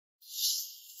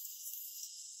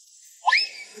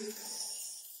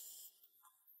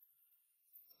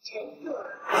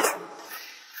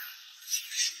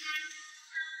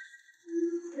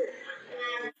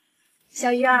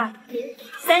小鱼儿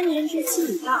，3年之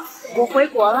期已到，我回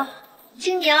国了。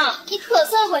青宁，你可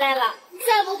算回来了！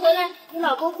再不回来，你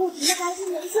老公顾婷的白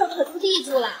金人设可就立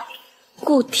住了。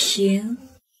顾婷。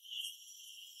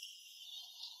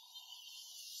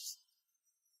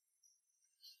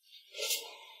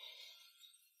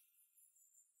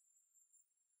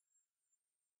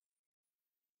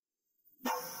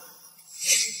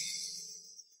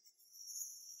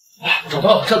 哎，找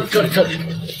到了，这里。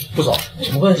顾总，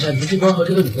请问一下，您这边和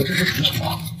这个女的这是什么情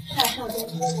况？大少在说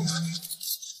呢。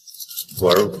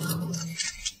玩我？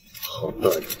好大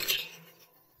一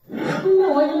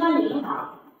那我已经把你领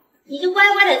好，你就乖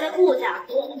乖的在顾家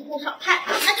多顾少太，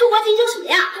还出国进修什么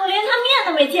呀？我连他面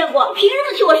都没见过，凭什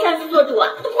么替我擅自做主啊？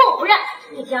都怪我不认！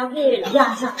顾家为了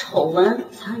压下丑闻，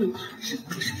才以谈生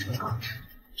不是为告知。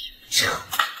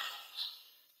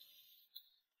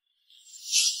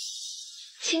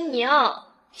青宁，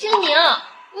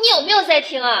你有没有在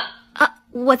听啊？啊，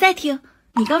我在听。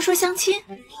你刚说相亲，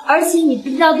而且你不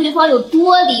知道对方有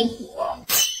多离谱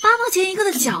，8毛钱一个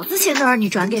的饺子钱都让你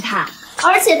转给他，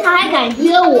而且他还敢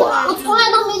约我，我从来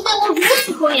都没见过如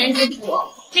此厚颜之徒。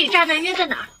这个渣男约在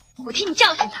哪儿？我替你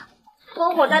教训他。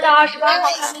烽火大道28号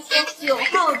咖啡厅9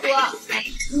号桌。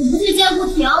你不去见顾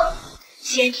婷，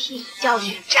先替你教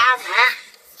训渣男。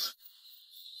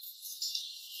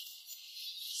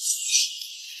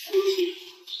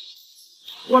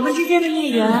 我们之间的孽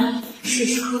缘是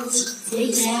说几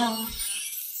节前啊？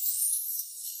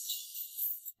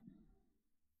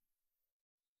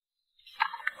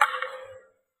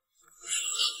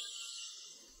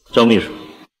张秘书，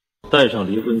带上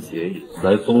离婚协议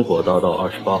来烽火大道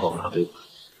28号咖啡馆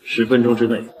，10分钟之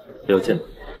内要见到。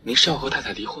您是要和太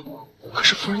太离婚吗？可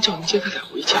是夫人叫您接太太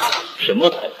回家。什么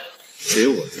太太？给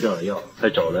我下药，还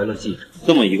找来了记者，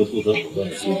这么一个不择手段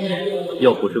的新人，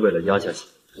要不是为了压下血。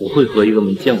 我会和一个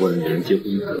没见过的女人结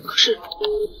婚的。可是，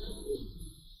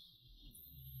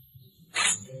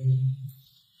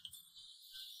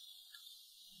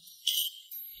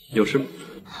有事吗？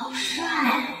好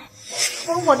帅！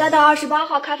烽火大道28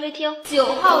号咖啡厅9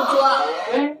号桌。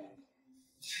可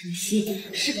惜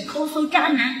是个抠搜渣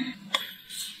男。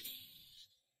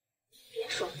别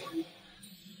说话。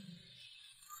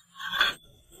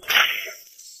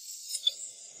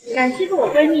敢欺负我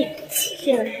闺蜜，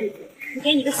这个事情。 只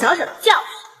给你个小小的教训。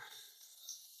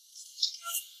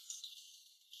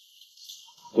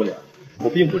姑娘，我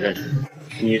并不认识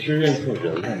你，你是认错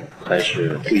人了，还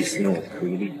是故意吸引我的注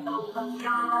意力？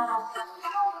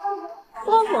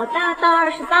烽火大道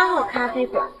28号咖啡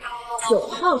馆9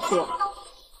号桌，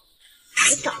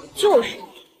我找的就是你。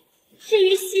至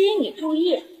于吸引你注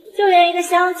意，就连一个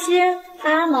相亲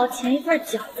8毛钱一份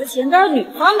饺子钱都让女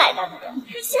方买单的人，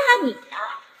是吓你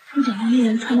啊！ 你长得那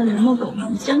人穿的人模狗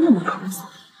样，真那么抠搜？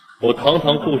我堂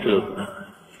堂顾氏的总裁，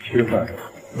吃饭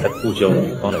还不交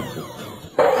女方来付。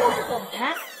总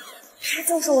裁，这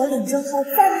就是我领证后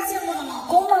再没见过的老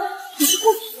公吗？你是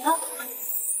顾婷？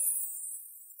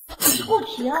你是顾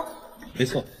婷？没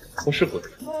错，我是顾婷。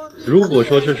如果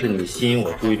说这是你吸引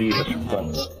我注意力的手段，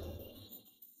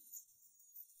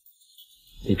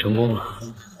你成功了。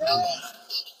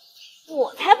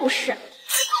我才不是。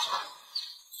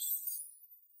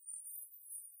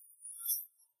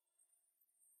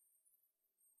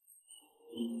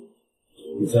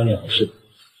 第3件好事，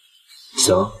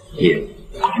小野。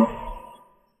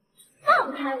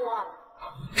放开我，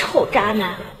臭渣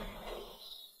男！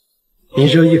你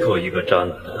这一口一个渣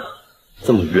男，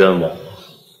这么冤枉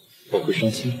我会伤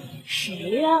心。谁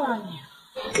冤枉你啊？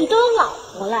你都有老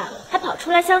婆了，还跑出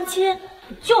来相亲，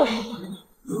你就是不能。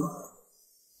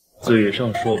嘴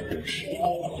上说不是，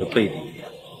这背地里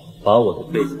把我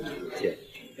的背景条件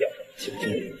要清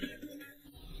清楚楚，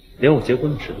连我结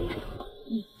婚的事都知道。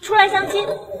 你出来相亲，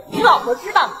你老婆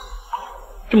知道吗？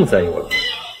这么在意我了？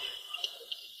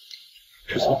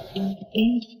吃醋？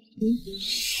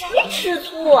谁吃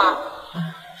醋啊？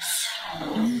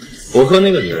我和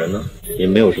那个女人呢，也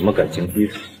没有什么感情基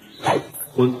础，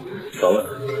婚早晚，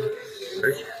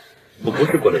而且我不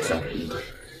是过来相亲的。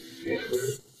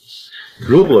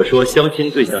如果说相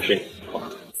亲对象是你的话，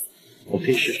我可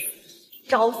以试试。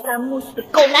朝三暮四的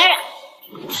狗男人！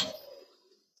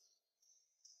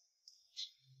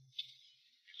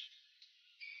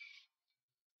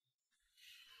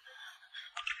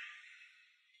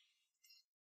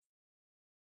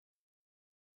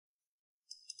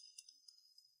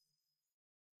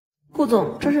顾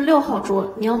总，这是6号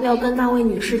桌，你要不要跟那位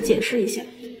女士解释一下？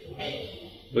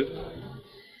喂，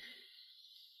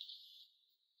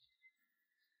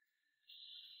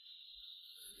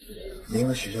您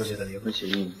和许小姐的离婚协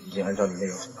议已经按照你内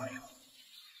容所答应了。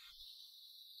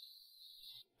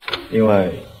另外，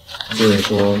夫人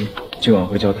说今晚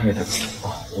会叫太太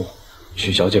不，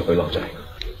许小姐回老宅。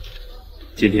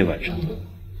今天晚上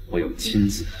我有亲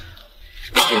自。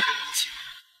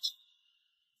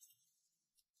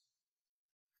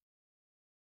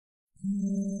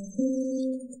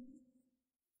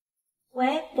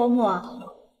喂，伯母。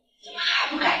怎么还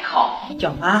不改口？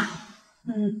叫妈。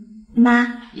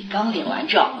妈。你刚领完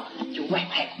证就外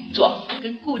派工作，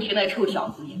跟顾婷那臭小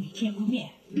子也没见过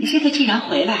面。你现在既然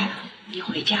回来了，你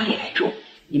回家里来住，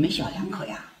你们小两口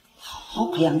呀，好好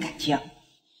培养感情。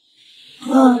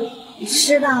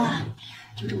知道了。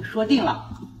就这么说定了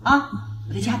啊！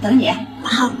我在家等你。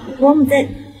好，伯母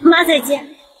妈再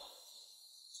见。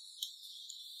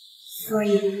所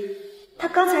以，他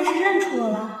刚才是认出我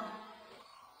了。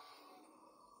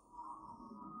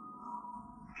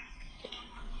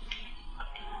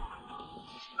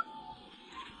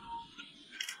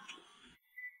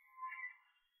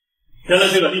填了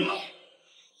这个密码。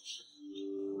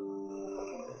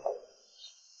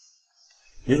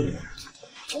你怎么样？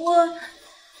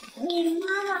你妈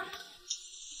妈。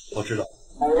我知道，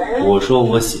我说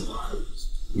我喜欢，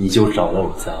你就找到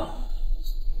我家了，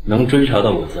能追查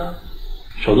到我家，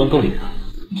手段够厉害。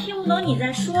听不懂你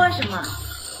在说什么，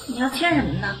你要签什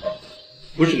么呢？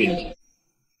不是给你签，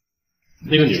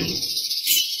那个女人。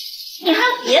你还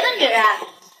有别的女人？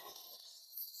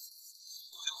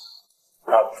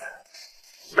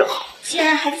更好。竟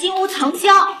然还金屋藏娇！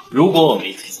如果我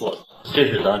没记错，这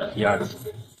是咱俩第二次。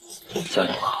小雨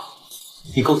妈，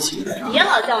你够气的呀！别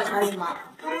老叫我小雨妈。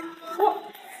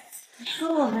你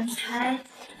说我们才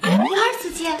第二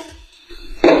次见，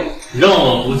让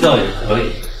我不叫也可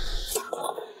以。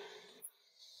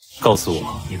告诉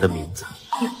我你的名字。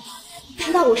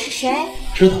知道我是谁？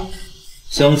知道。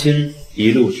相亲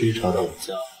一路追查到我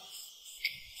家。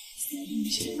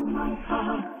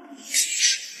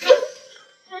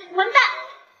混蛋！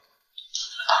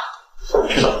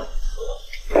知道。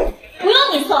不用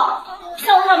你送，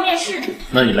下午还有面试呢。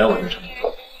那你来我这场。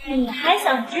你还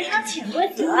想职场潜规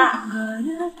则啊？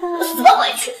我死不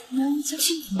回去！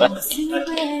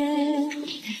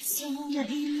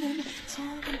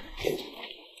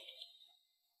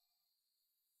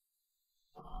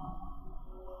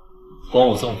帮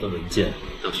我送份文件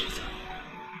到许家。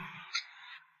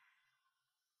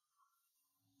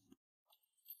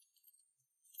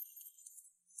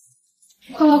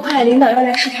快！领导要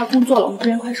来视察工作了，我们这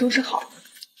边快收拾好。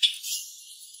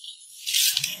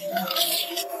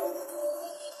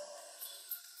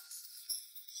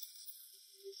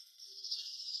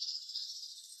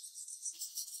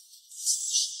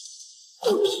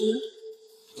顾婷，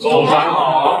总裁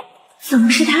好。怎么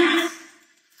是他？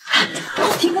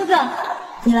婷哥哥，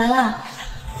你来了。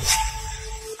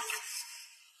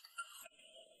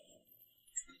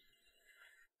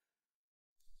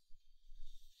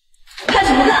看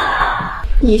什么看？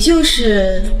你就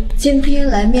是今天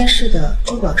来面试的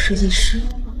珠宝设计师？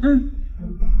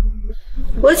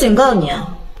我警告你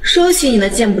啊，收起你那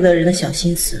见不得人的小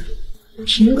心思。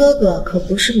婷哥哥可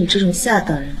不是你这种下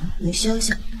等人能肖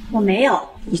想。我没有，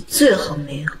你最好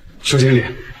没有。周经理，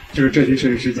这是这批设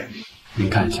计师简历，您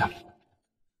看一下。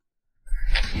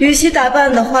与其打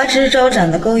扮的花枝招展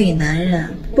的勾引男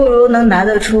人，不如能拿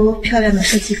得出漂亮的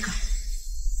设计稿。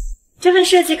这份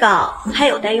设计稿还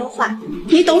有待优化。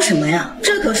你懂什么呀？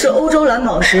这可是欧洲蓝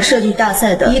宝石设计大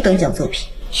赛的1等奖作品。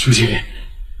周经理，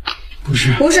不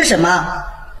是什么？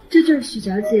这就是许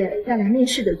小姐带来面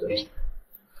试的作品。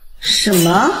什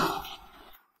么？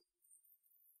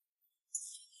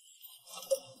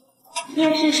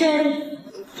面试顺利，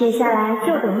接下来就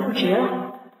等入职了。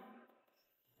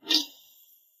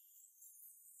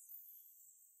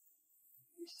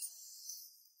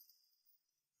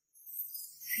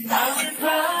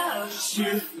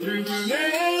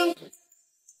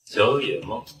小野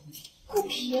猫，顾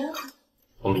婷，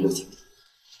我们有请。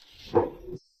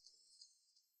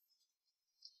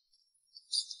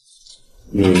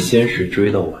你先是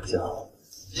追到我家，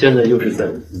现在又是在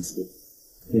我公司。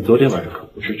你昨天晚上可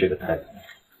不是这个态度。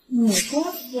你公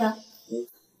司？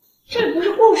这不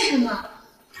是故事吗？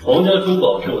皇家珠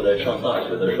宝是我在上大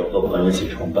学的时候和朋友一起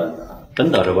创办的，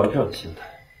本打着玩票的心态，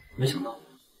没想到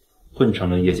混成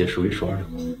了业界数一数二的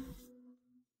公司。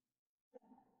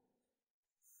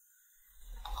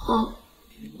哦，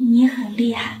你很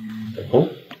厉害。哦，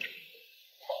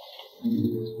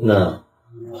那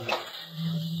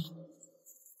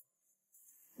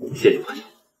谢谢夸奖。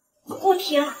顾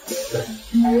婷，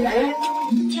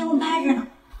监控拍着呢。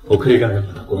我可以让人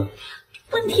把它关。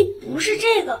问题不是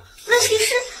这个，问题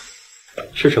是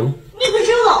是什么？你可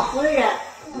是老夫人。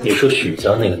你说许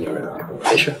家那个女人啊？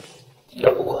没事，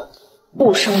我不管。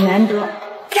不守原则，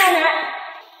嫁人。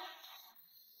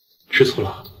吃醋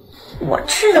了？我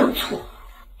吃什么醋？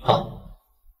好，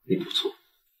你不醋，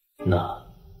那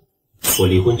我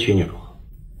离婚娶你如何？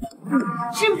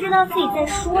知不知道自己在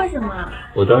说什么？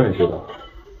我当然知道，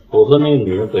我和那个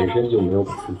女人本身就没有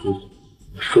不夫之罪，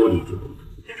说离就离。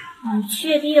你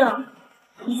确定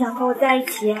你想和我在一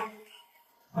起？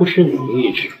不是你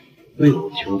一直为我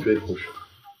穷追不舍。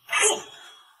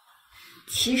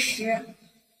其实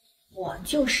我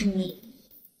就是你。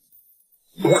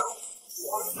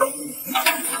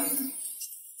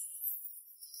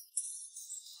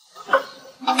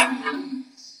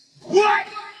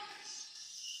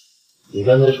你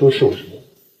刚才说是我什么？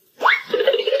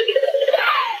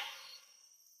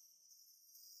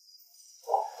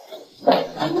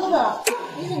哥哥，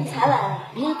你怎么才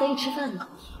来？人家等你吃饭呢。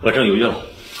晚上有约了。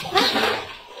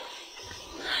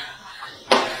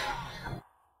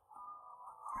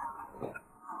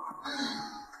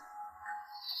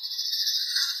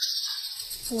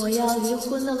我要离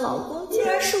婚的老公竟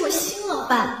然是我新老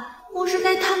板，我是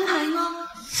该摊牌呢，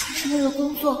还是为了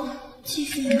工作继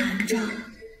续瞒着？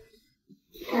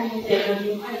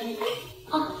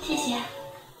哦，谢谢。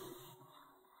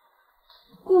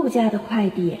顾家的快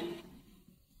递。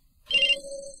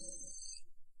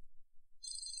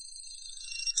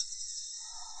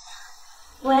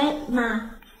喂，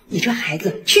妈。你这孩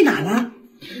子去哪了？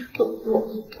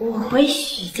我回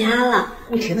许家了。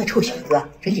不停的臭小子，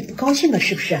人家不高兴了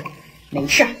是不是？没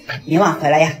事，明晚回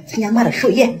来呀，参加妈的寿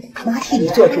宴，妈替你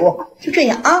做主，就这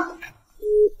样啊。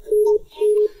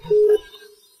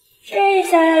这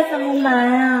下要怎么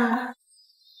瞒啊？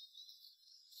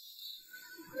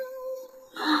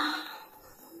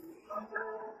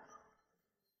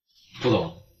副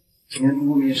总，今天通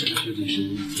过面试的设计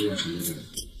师资源什么的。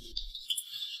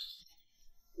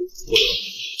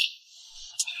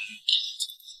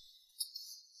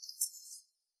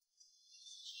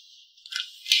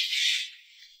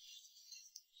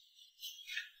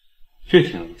这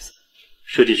挺有意思的。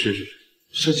设计师是谁？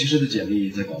设计师的简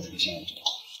历在稿子里下了。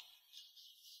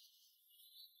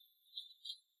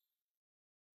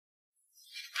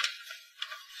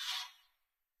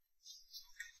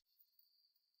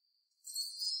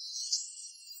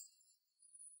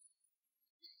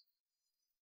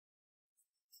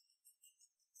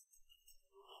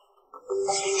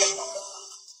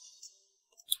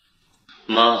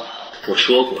妈，我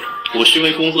说过，我是因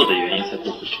为工作的原因才不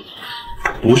回去的，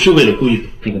不是为了故意躲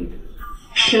那个女人。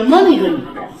什么那个女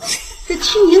人？这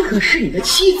青年可是你的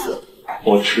妻子。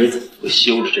我侄子会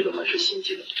休着这个满是心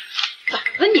机的女人。咋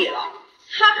了你了？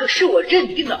她可是我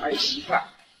认定的儿媳妇儿。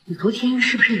你昨天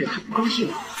是不是惹她不高兴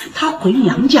了？她回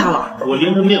娘家了。我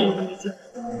连个面我都没见，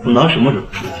我拿什么惹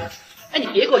出去？哎，你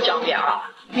别给我讲脸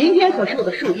啊！明天可是我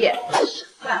的寿宴，想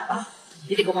办法，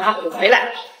你得给我把她哄回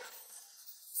来。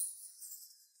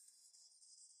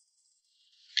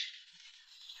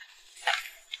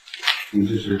你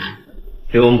这是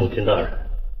给我母亲大人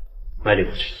买礼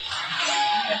物去。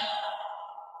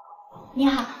你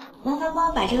好，麻烦帮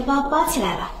我把这个包包起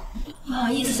来吧。不好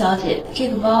意思，小姐，这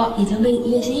个包已经被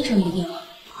叶先生预定了。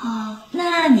哦，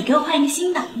那你给我换一个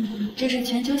新的。这是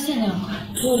全球限量款，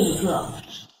只有1个。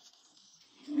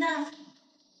那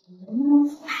能不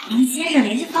能把林先生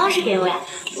联系方式给我呀？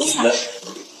我想。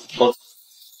好。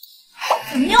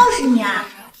怎么又是你啊？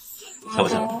小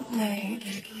小，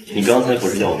你刚才不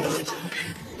是要我的联系方式？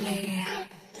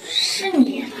是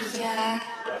你。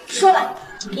说吧，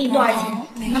给你多少钱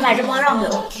能把这包让给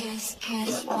我？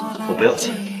我不要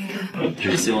钱，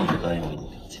只是希望你答应我一个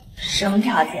条件。什么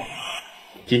条件？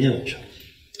今天晚上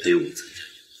陪我参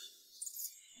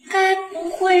加。该不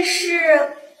会是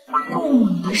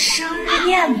供你的生日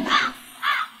宴吧？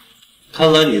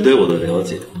看来你对我的了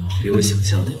解比我想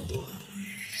象的要多。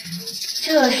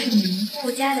这是你们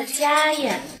顾家的家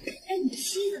宴，哎，你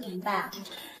妻子怎么办？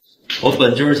我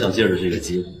本就是想借着这个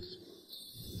机会，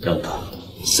让他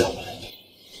向我来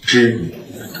知你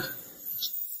而谈。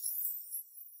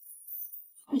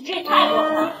你这也太猛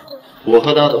了！我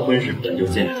和他的婚事本就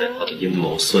建立在他的阴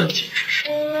谋算计之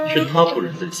上，是他不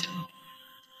忍在先。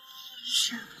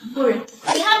什么不忍？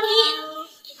你还不义！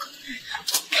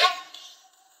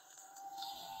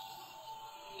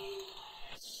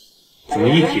怎么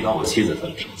一提到我妻子他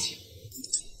就生气？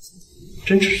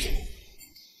真是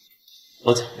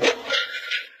老蒋。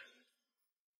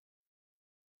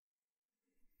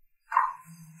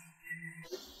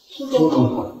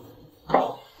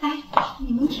哎，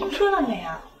你们听说了没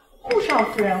啊？顾少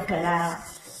夫人回来了，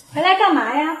回来干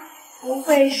嘛呀？不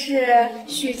会是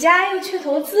许家又去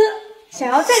投资，想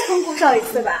要再坑顾少一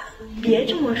次吧？别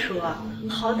这么说，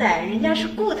好歹人家是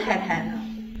顾太太呢。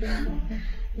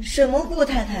什么顾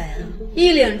太太呀？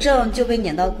一领证就被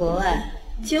撵到国外，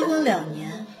结婚2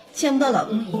年，见不到老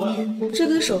公一面，这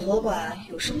跟守活寡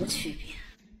有什么区别？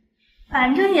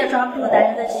反正也抓不住男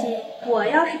人的心，我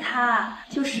要是他，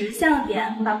就识相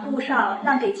点，把顾少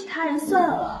让给其他人算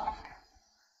了。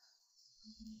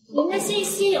您的信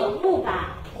息有误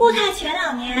吧？顾太前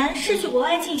2年是去国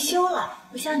外进修了，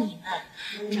不像你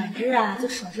们，整只就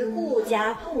守着顾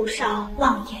家顾少，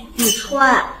望眼欲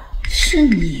穿。是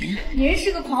你？您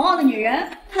是个狂妄的女人。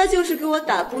他就是给我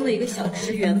打工的一个小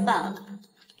职员罢了。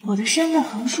我的身份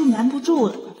横竖瞒不住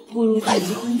了，不如在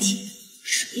离婚前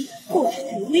水过太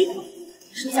太微博。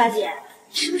舒小姐，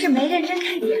是不是没认真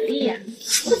看简历呀？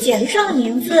我简历上的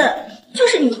名字就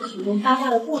是你们口中八卦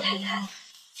的顾太太。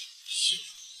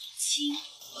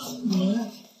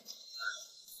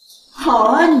好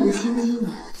啊，你的千金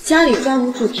呢？家里抓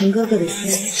不住平哥哥的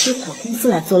心，去跑公司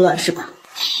来作乱是吧？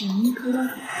平哥哥，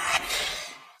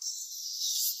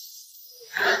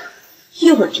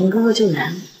一会儿平哥哥就来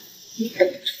了，你等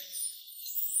着。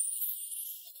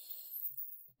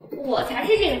我才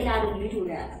是这个家的女主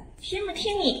人，凭什么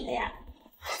听你的呀？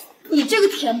你这个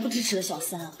恬不知耻的小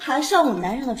三，还上我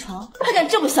男人的床，还敢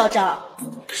这么嚣张！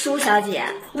舒小姐，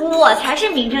我才是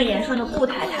名正言顺的顾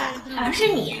太太，而是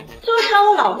你纠缠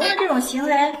我老公的这种行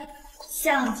为，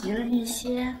像极了那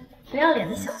些不要脸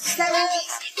的小三。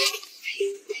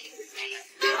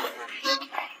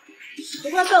实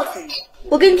话告诉你，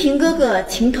我跟平哥哥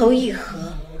情投意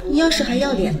合，你要是还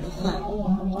要脸的话，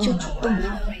就主动离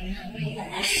婚。本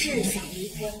来是想离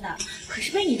婚的，可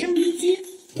是被你这么一激，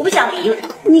我不想离了。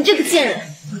你这个贱人！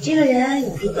我这个人有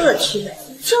个恶趣味，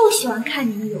就喜欢看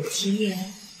你们有情人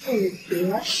不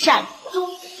得善终。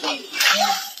舒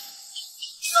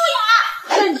雅，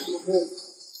看你齐哥，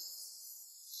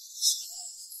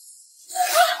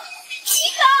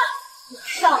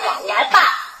上网来吧。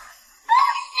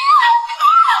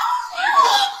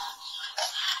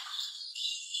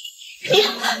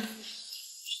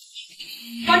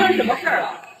发生什么事儿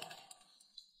了？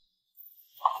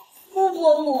顾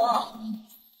伯母，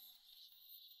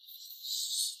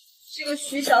这个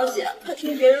徐小姐，她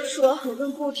听别人说我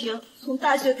跟顾婷从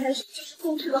大学开始就是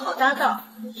共事的好搭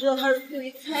档，不知道她是出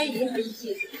于猜疑还是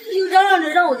嫉妒，她就嚷嚷着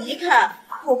让我离开，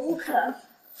我不肯，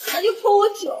她就泼我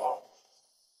酒。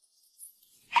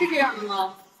是这样的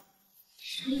吗？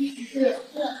是，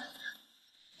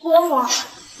伯母，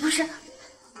不是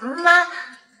妈。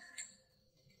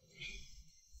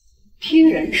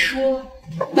听人说，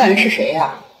那人是谁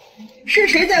呀？是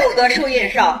谁在我的寿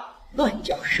宴上乱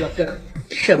嚼舌根？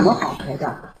什么好拍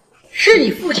档？是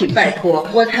你父亲拜托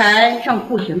我才让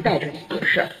顾婷带着你做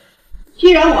事。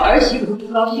既然我儿媳妇都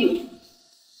不高兴，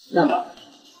那么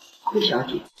顾小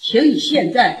姐，请你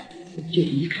现在就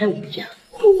离开我们家。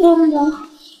顾伯母，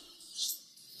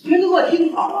你们都给我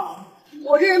听好了，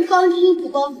我这人帮亲不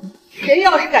帮理，谁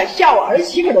要是敢下我儿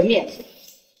媳妇的面子，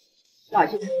那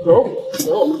就是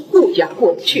和我们顾家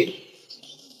过不去。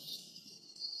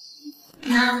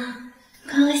妈，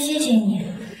刚刚谢谢你。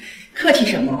客气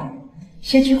什么？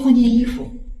先去换件衣服。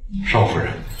少夫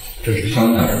人，这是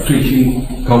香奈儿最新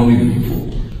高定礼服，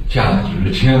价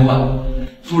值1000万。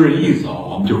夫人一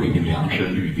走就给您量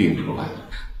身预定出来了。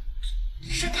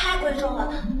这太贵重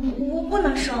了，我不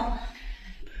能收。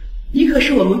你可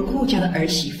是我们顾家的儿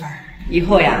媳妇儿，以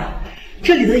后呀，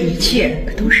这里的一切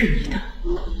可都是你的。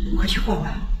快去换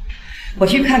吧，我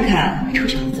去看看臭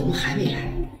小子怎么还没来。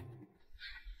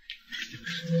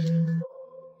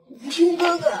听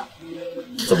哥哥，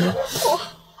怎么了？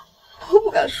我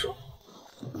不敢说。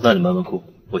那你慢慢哭，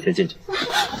我先进去。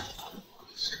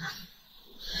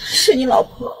是你老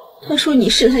婆，她说你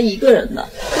是她一个人的，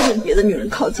不准别的女人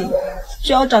靠近你，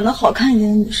只要长得好看一点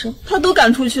的女生，她都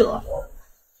赶出去了。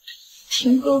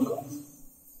听哥哥，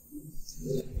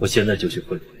我现在就去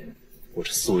会会我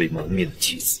这素未谋面的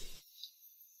妻子。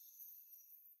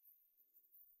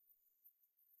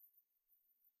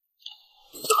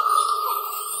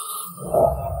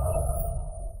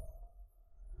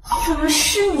怎么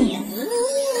是你？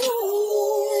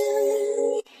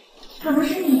怎么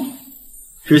是你？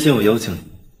之前我邀请你，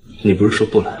你不是说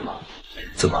不来吗？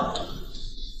怎么？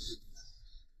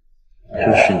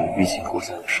这是你欲擒故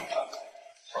纵的手段。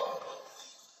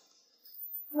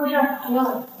我这儿不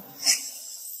要。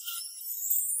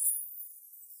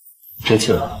生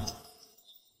气了？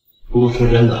不过说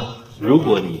真的，如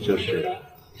果你这是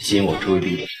吸引我注意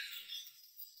力的，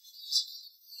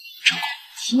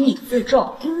请你自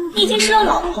重，你已经是有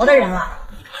老婆的人了。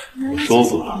我说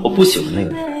过了，我不喜欢那个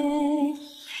人，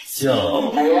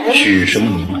叫许什么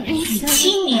名来？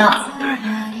清明。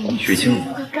许清明，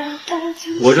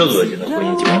我这恶心的婚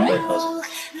姻竟然败他所为。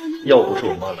要不是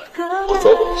我妈来，我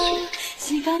早晚休。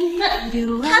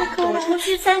那他躲出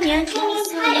去3年，说明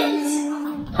他也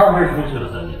他是出去了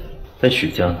3年，但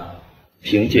许家呢，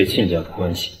凭借亲家的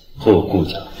关系和我顾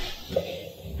家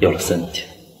要了3年钱。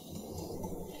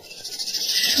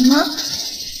什么？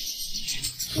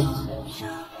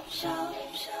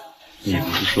你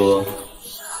不是说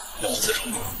让我自首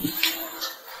吗？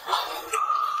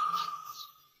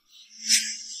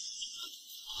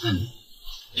那你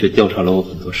却调查了我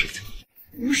很多事情。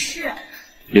不是。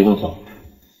离婚后，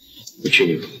我娶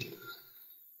你。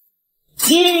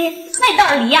离，那你倒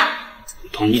是离呀！我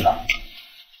同意了。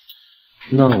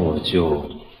那我就。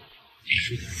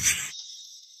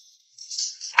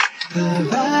怎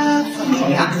么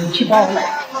样？去帮我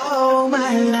买。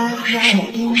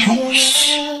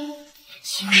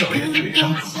少爷嘴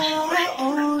上说不喜欢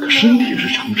上，可身体是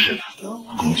诚实的。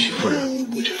恭喜夫人，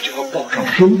不久就要抱上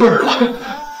孙辈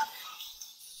了。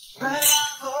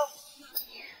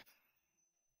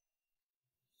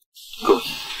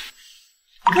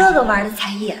哥哥玩的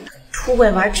才野呢，出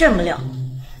轨玩这么溜。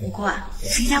不过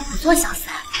人家不做小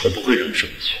三，我不会让你受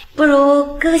委屈。不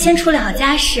如哥哥先处理好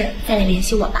家事，再来联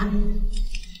系我吧。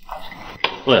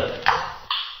喂，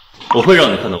我会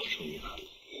让你看到我诚意的。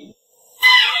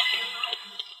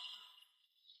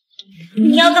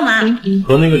你要干嘛？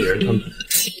和那个女人他们。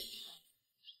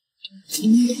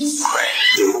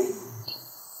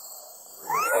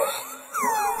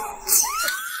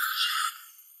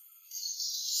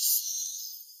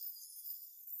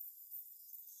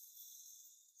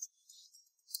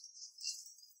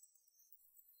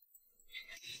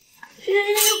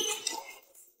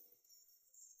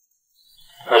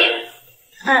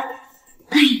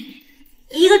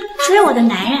一个追我的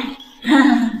男人，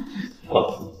挂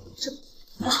了。这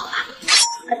不好吧？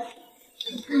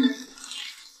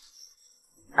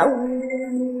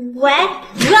喂，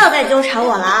不要再纠缠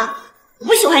我了啊！我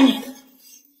不喜欢你。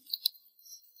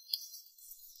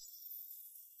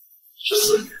是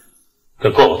死人，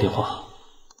敢挂我电话？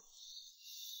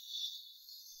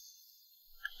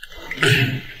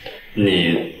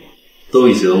你都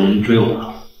已经追我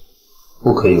了，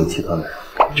不可以有其他男人。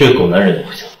这个狗男人也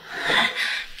不行。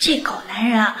这狗男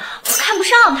人啊，我看不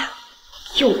上他，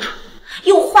又蠢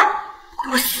又坏，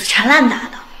给我死缠烂打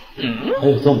的。还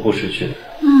有这么不识趣的人？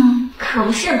可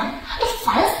不是嘛，都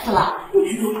烦死了，一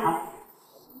直纠缠我。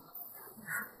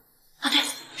啊，对，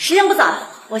时间不早了，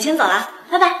我先走了，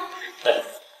拜拜。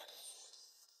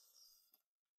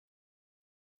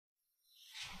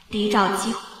得找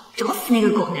机会找死那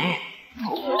个狗男人。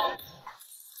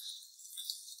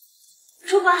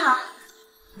主管好。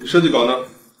设计稿呢？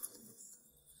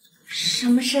什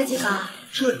么设计稿？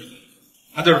这里，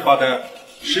他这是发单，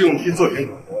试用期作品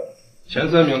稿的前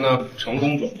3名呢成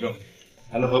功转正，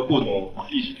还能和顾总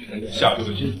一起去参加下周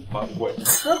的金主发布会。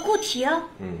和顾婷。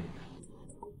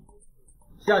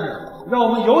下面让我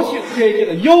们有请这一届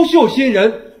的优秀新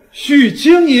人许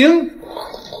晶莹。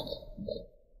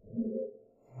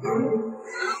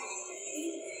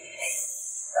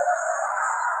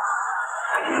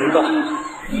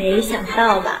没想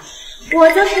到吧，我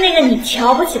就是那个你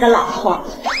瞧不起的老婆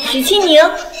许清宁。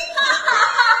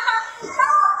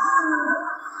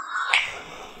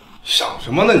想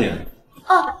什么呢你？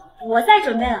哦，我在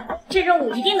准备了，这任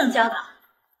务一定能交到。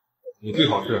你最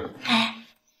好是。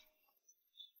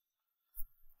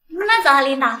那早啊，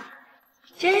领导，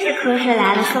真是瞌睡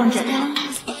来了送枕头，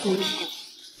不甜，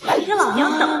一个老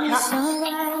娘等着。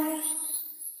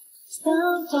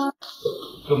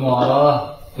这么晚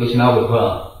了，有其他委托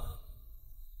啊？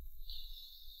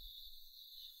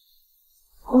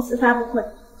公司发布会。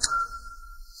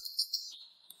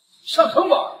上城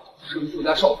吧，是个顾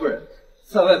家少夫人，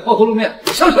在外抛头露面，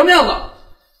像什么样子？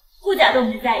顾家都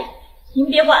没在意，您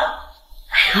别管了。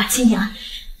哎呀，青宁，你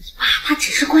爸他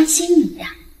只是关心你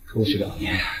呀。出去2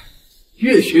年，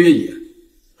越学越野，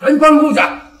赶紧搬顾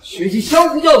家，学习相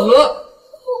夫教子。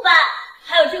不搬，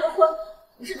还有这个婚，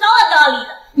我是早晚都要离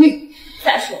的。你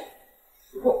再说，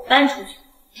如果我搬出去，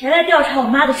谁来调查我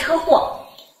妈的车祸？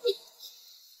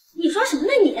你说什么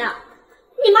呢你？你妈当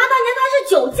年她是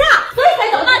酒驾，所以才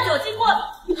导致酒精过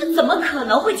敏，她怎么可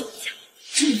能会酒驾？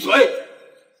闭嘴！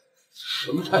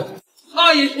什么态度？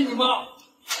她也是你妈？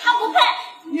她不配！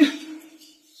你。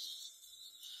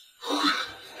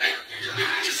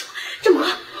这么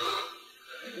快？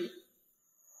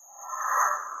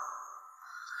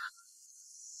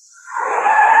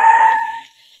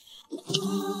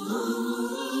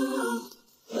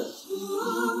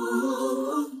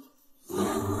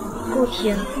不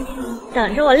停，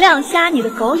等着我亮瞎你的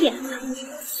狗眼！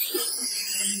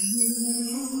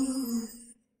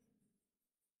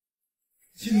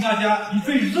请大家以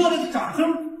最热烈的掌声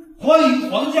欢迎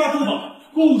皇家珠宝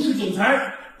故事总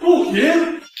裁顾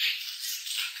婷。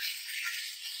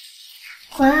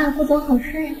回来不走好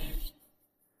事呀？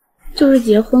就是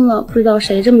结婚了，不知道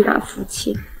谁这么大福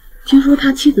气。听说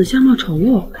他妻子相貌丑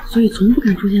陋，所以从不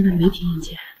敢出现在媒体面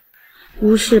前。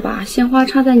不是吧？鲜花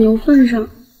插在牛粪上。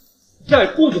在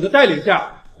顾总的带领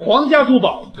下，皇家珠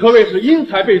宝可谓是英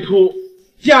才辈出，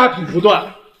佳品不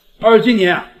断，而今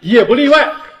年也不例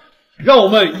外。让我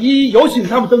们一一有请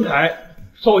他们登台。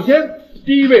首先，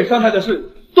第一位上台的是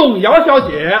董瑶小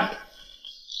姐。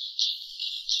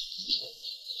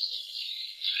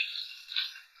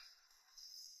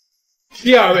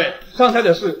第二位上台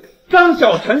的是张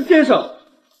小晨先生。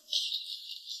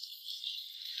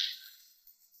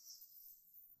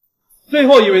最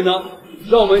后一位呢，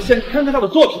让我们先看看他的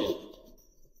作品。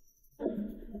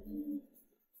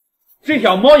这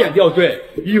条猫眼吊坠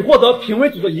已获得评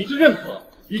委组的一致认可，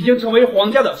已经成为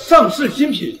皇家的上市新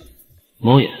品。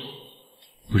猫眼，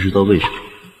不知道为什么，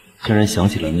竟然想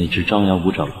起了那只张牙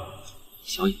舞爪的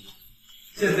小野。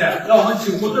现在让我们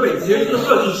请出这位杰出的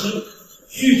设计师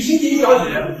许清宁小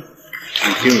姐。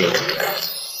许清宁，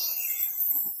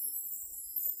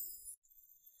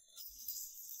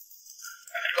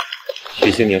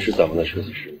许清宁是咱们的设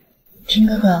计师。听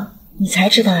哥哥，你才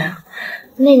知道呀？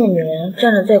那个女人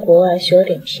仗着在国外学了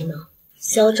点皮毛，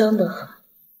嚣张得很。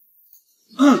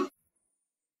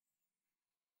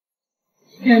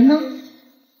人呢？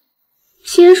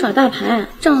新人耍大牌，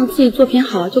仗着自己作品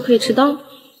好就可以持刀。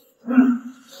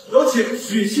有请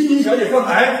许清宁小姐上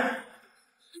台。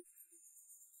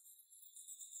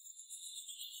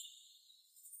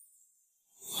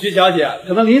许小姐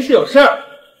可能临时有事儿，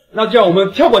那就让我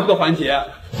们跳过这个环节。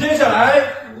接下来，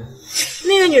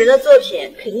那个女人的作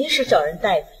品肯定是找人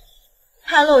代笔，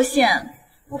怕露馅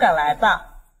不敢来吧？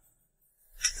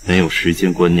没有时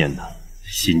间观念的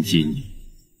心机女。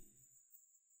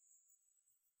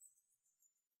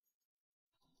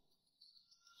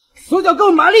手脚给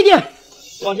我麻利点！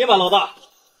放心吧，老大，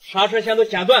刹车线都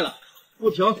剪断了，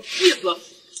不停气死！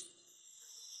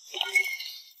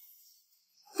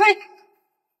飞！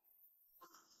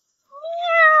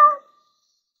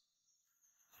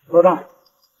老大，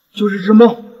就是只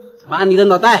猫，把你的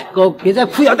脑袋给我别再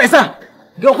裤腰带上，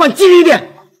给我换机灵一点。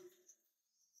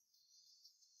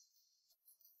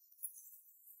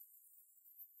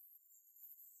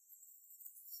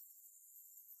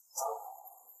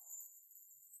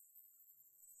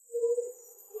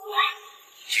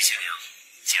徐清良，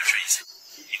解释一下，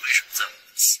你为什么在我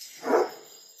的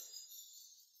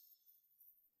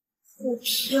顾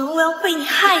婷，我要被你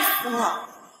害死了！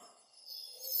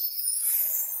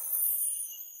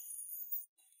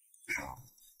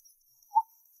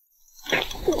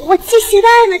我系鞋带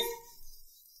呢。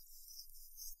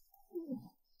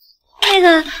那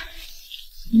个，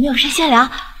你们有事先聊，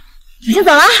我先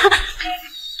走了。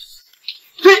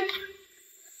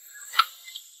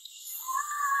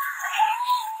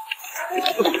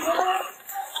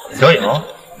小影，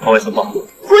往外送报。顾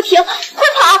婷，快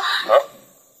跑！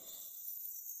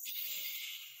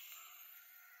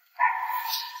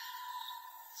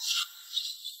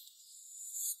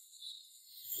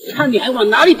看你还往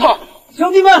哪里跑！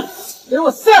兄弟们，给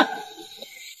我散！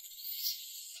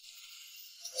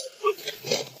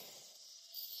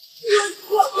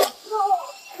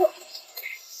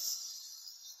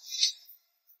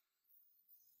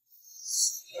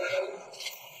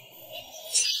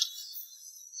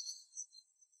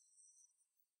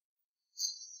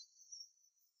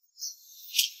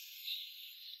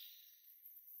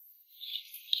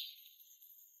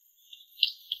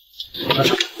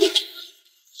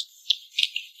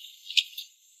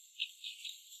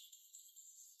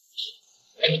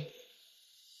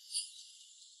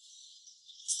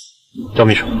张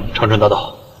秘书，长春大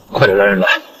道，快点来人来！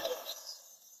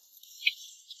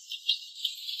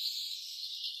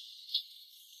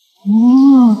通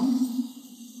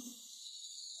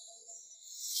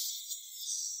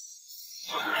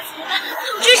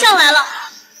知上来了。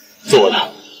做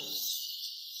的。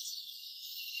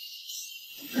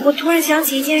我突然想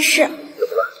起一件事，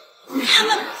他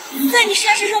们在你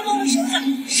刹车上动了手脚，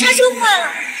刹车坏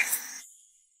了。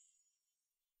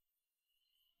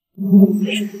你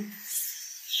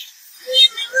也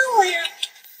没问我呀。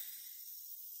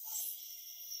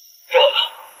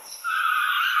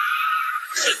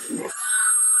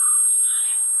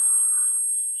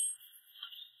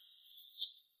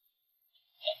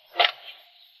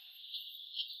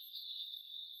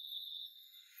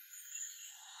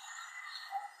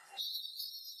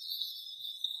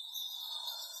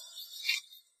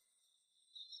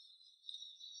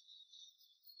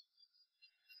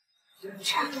这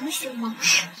样能行吗？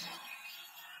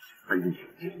安静，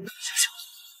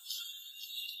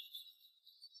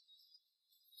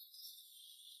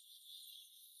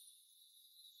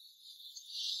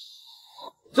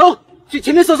走，去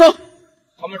前面搜搜。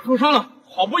他们受伤了，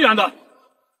跑不远的。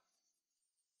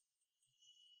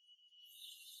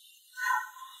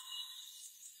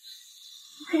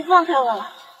可以放开我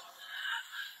了。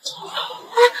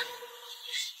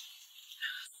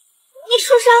你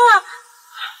受伤了？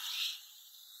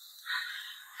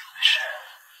没事，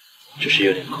只是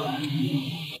有点困。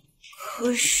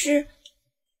可是，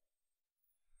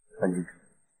安静，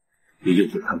你又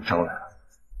被他们招来了。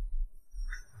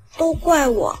都怪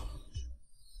我。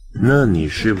那你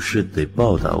是不是得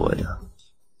报答我呀？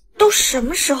都什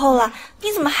么时候了，你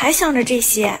怎么还想着这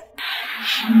些？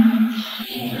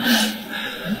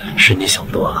是你想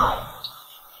多了，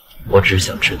我只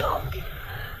想知道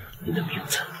你的名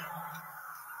字。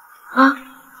啊？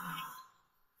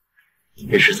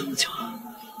认识这么久了，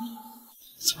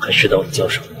怎么还知道你叫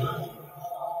什么呢？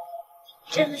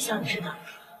真的想知道？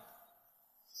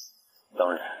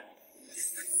当然。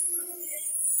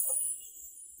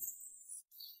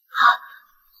好，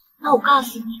那我告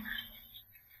诉你，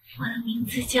我的名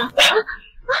字叫……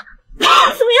怎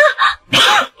么样？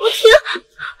我停。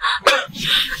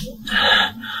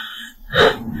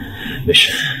没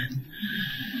事，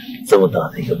这么大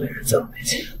的一个美人在我面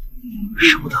前，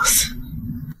使不到死。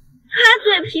还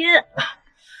嘴贫！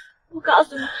我告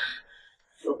诉你，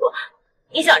如果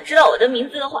你想知道我的名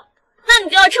字的话，那你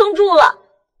就要撑住了。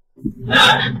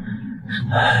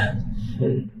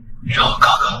让我看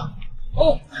看。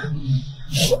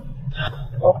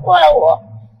都怪我，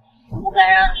不该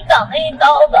让你挡那一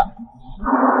刀的。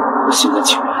心甘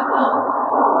情愿的。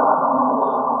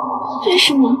为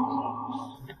什么？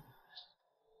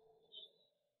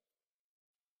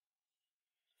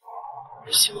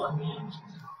我喜欢你。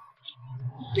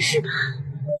可是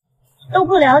都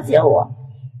不了解我。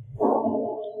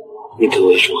你给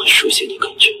我一种很熟悉的感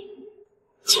觉，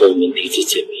从我们第一次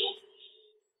见面，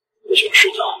我就知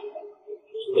道我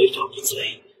没法不在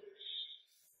意。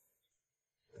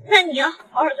那你要好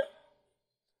好的，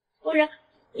不然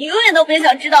你永远都别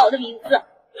想知道我的名字。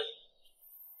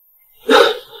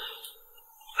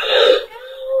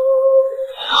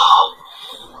好，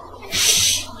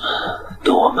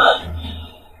等我们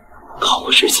逃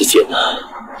过这次艰难，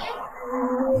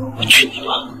我娶你吧。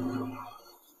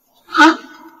好，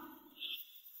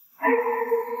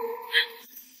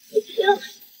不停，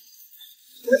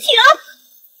不停，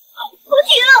不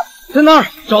停！在那儿，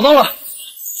找到了。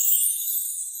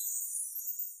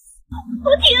不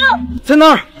停！在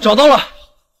那儿，找到了。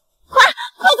快叫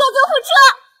救护车！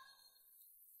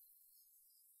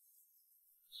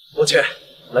我姐，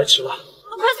来迟了。快送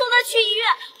他去医院！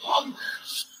好。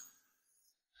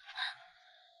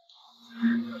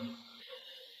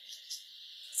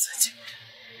再见，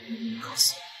告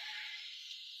诉你。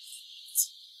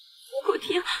不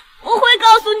停，我会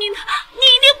告诉你的，你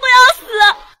一定不要死。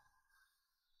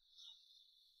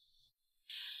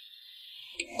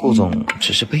顾总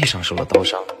只是背上受了刀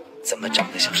伤，怎么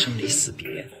长得像生离死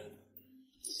别？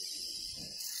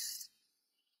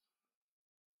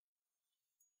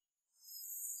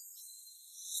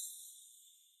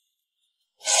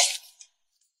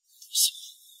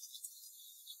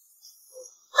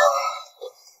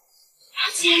他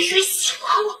竟然说喜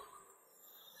欢我，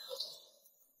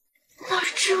他倒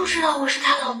是知不知道我是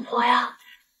他老婆呀？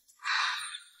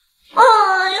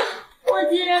哎呀！我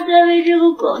竟然在为这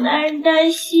个狗男人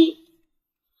担心。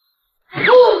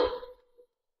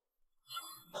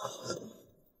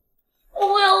我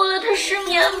不要为了他失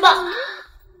眠吧？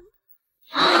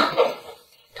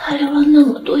他流了那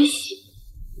么多血，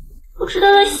不知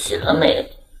道他洗了没？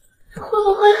会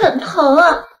不会很疼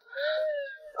啊？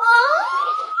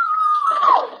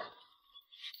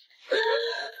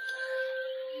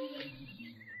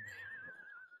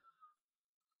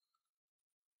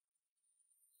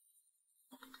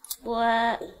我什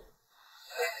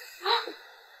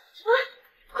么？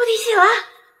顾迪醒了，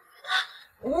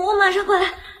我马上过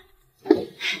来。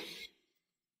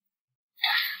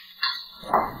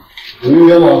有预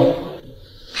约吗？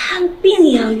看病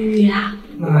也要预约啊？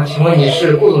那请问你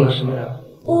是顾总的什么人？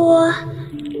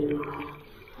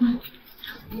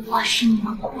我是你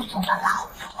们顾总的老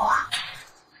婆。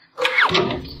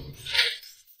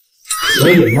有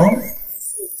眼吗？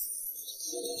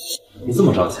你这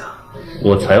么着急啊？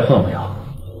我才换不了。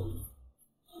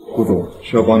顾总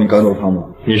需要帮你赶走他吗？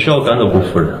你是要赶走顾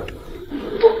夫人？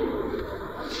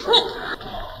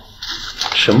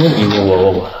什么你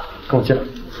我的，跟我进来。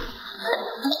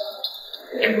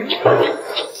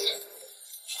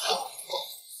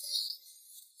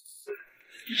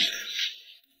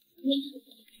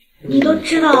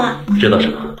知道了。知道什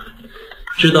么？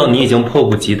知道你已经迫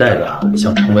不及待的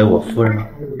想成为我夫人了。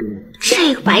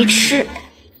这个白痴，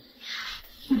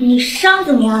你伤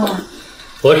怎么样了？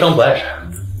佛伤不碍事，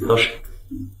都是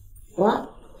我。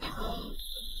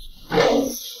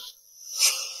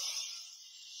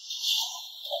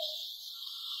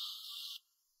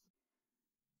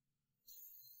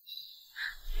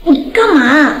你干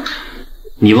嘛？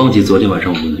你忘记昨天晚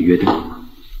上我们的约定了吗？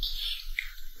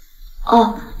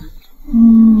哦，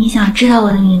你想知道我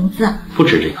的名字？不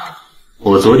止这个，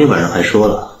我昨天晚上还说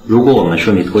了，如果我们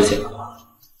顺利脱险的话，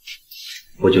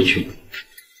我就娶你。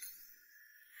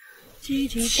其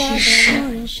实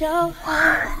你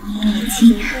已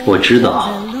经……我知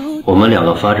道我们两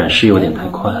个发展是有点太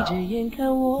快了，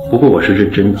不过我是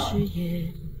认真的，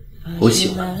我喜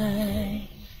欢你。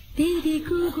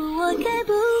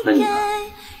那你呢？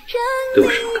对我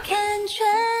什么感觉？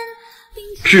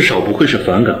至少不会是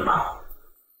反感吧？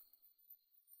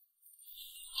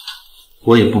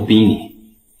我也不逼你，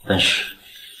但是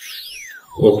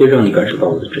我会让你感受到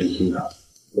我的真心的。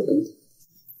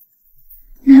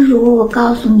那如果我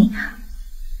告诉你，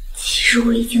其实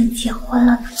我已经结婚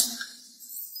了呢？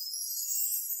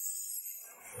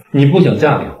你不想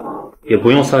嫁给我，也不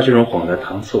用撒这种谎来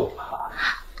搪塞我吧。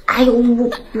哎呦，我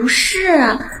不是。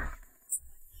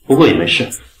不过也没事，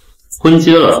婚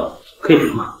结了可以离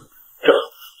嘛。正好，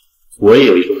我也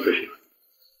有一种事情。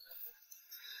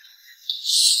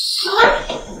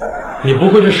你不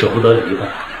会是舍不得离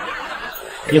吧？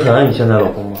你很爱你现在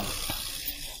老公吗？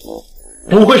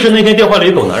不会是那天电话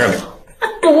里的狗男人吧？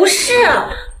不是，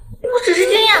我只是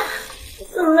惊讶，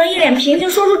怎么能一脸平静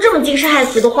说出这么惊世骇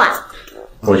俗的话？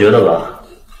我觉得吧，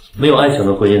没有爱情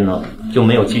的婚姻呢，就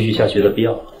没有继续下去的必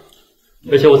要了。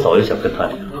而且我早就想跟他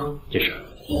离了，这事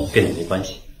跟你没关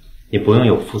系，你不用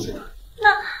有负罪感。那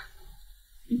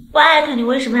你不爱他，你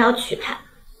为什么要娶她？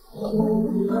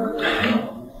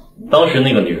当时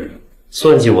那个女人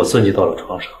算计我，算计到了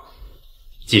床上，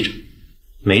记者、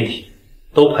媒体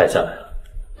都拍下来了，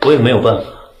我也没有办法。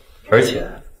而且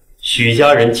许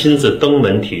家人亲自登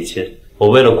门提亲，我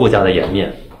为了顾家的颜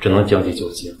面，只能将计就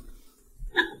计了。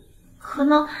可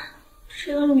能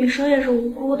这个女生也是无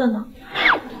辜的呢。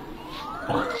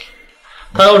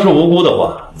她要是无辜的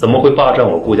话，怎么会霸占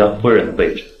我顾家夫人的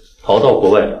位置，逃到国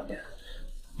外2年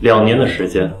？2年的时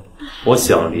间，我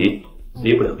想离，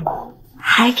离不了。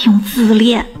还挺自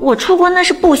恋，我出国那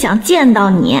是不想见到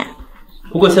你。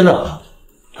不过现在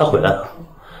她回来了，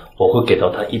我会给到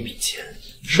她一笔钱，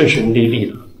顺顺利利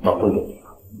的把婚给你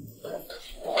了。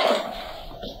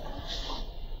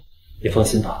你放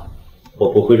心吧，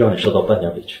我不会让你受到半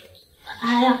点委屈。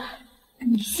哎呀，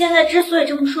你现在之所以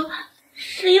这么说，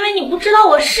是因为你不知道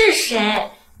我是谁。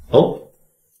哦，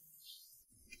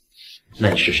那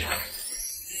你是谁？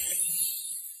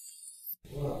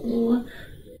我……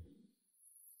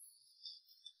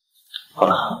好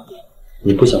了，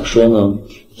你不想说呢，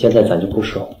现在咱就不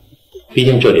说，毕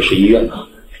竟这里是医院嘛，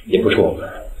也不是我们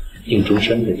定终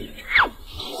身的地方。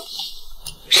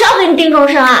谁要给你定终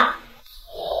身啊？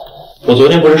我昨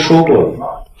天不是说过了吗？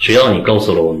只要你告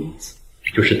诉了我名字，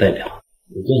就是代表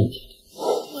我对你听。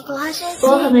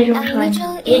我可没这么说你，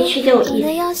别曲解我意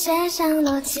思。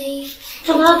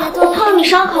怎么了？我碰你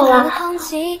伤口了？很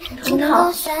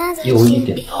疼？有一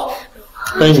点疼，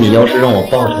但你要是让我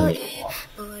抱着你，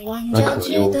那可能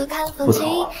就不疼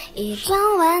了。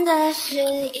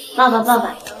抱抱抱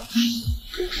抱。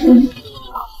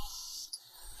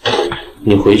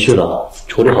你回去了，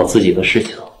处理好自己的事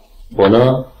情。我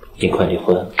呢，尽快离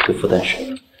婚，恢复单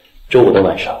身。周5的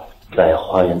晚上，在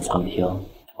花园餐厅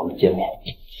我们见面。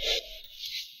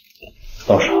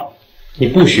到时候你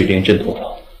不许临阵脱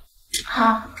逃。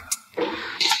好。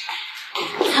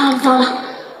糟了，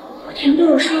我天对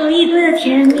我说了一堆的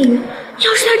甜言蜜语，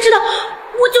要是他知道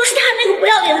我就是他那个不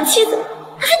要脸的妻子，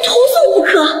他非投诉我不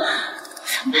可。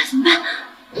怎么办？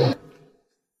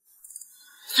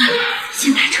算了，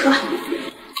先打车。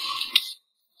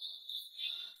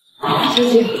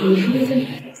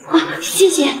谢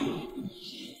谢。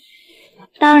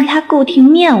当着他顾廷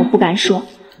面我不敢说，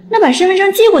那把身份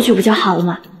证寄过去不就好了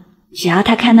吗？只要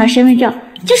他看到身份证，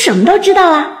就什么都知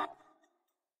道了。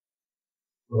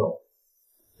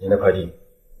您的快递，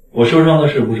我受伤的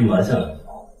事不是瞒下来的吗？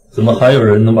怎么还有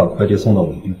人能把快递送到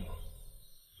我的病房？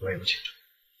我也不清楚。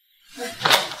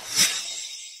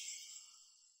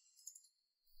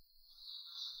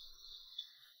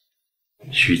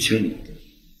许清明，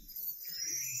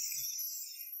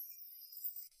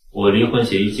我离婚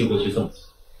协议寄过去这么久，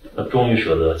他终于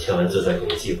舍得签完字再给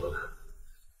我寄回来，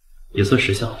也算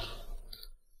识相了。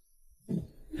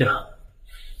对了，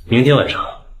明天晚上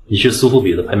你去苏富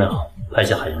比的拍卖行拍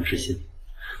下海洋之心，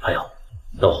还有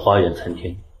到花园餐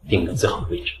厅定个最好的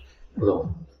位置。不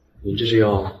懂，您这是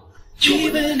要求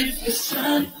婚？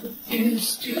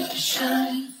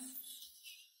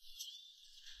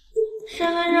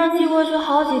身份证寄过去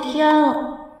好几天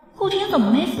了，顾婷怎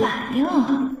么没反应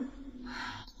啊？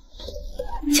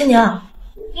青宁，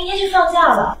明天就放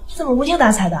假了，怎么无精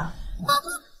打采的？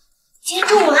今天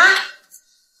中午啦？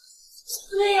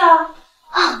对呀。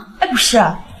哎，不是，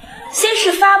先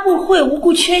是发布会无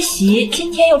故缺席，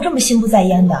今天又这么心不在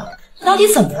焉的，到底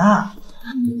怎么了？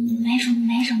没什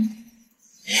么，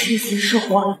是死是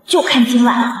活就看今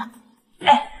晚了。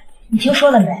哎，你听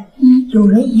说了没？有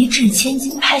人一掷千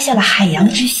金拍下了《海洋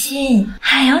之心》。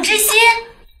海洋之心，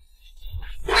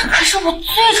这可是我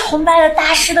最崇拜的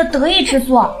大师的得意之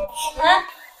作，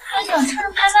还想趁着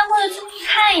拍卖会的机会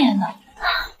看一眼呢。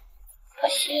可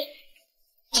惜，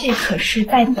这可是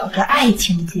代表着爱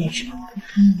情的戒指。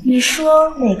你说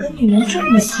哪个女人这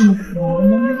么幸福，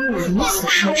能如此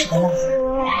奢侈的浪漫？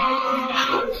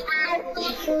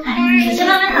你先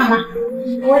慢慢躺吧，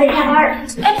我得下班了。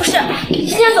哎，不是，你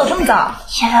今天走这么早？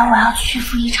因为我要去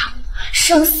赴一场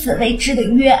生死未知的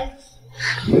约。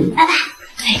拜拜。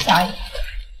哎，导演。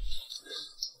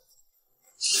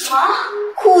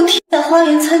顾婷在花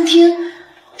园餐厅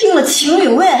订了情侣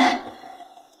位，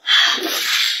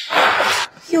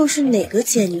又是哪个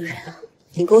贱女人啊？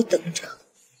你给我等着，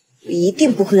我一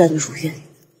定不会让你如愿。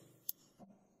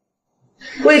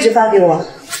位置发给我，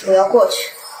我要过去。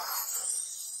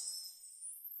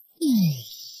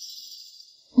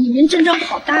你们阵仗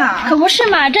好大啊！可不是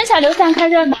嘛，真想留下看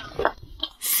热闹。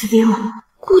死定了，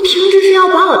顾婷这是要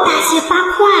把我大卸八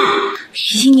块。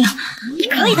青宁，你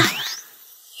可以的。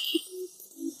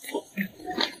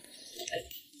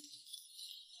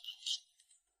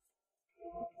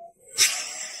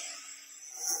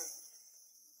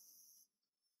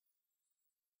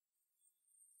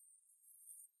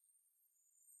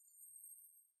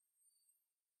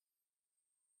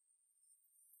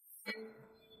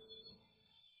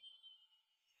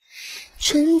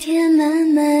春天慢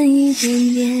慢一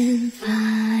点点发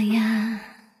芽，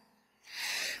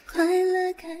快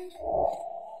乐开始。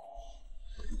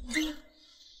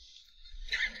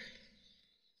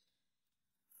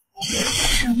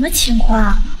什么情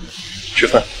况？吃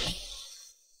饭。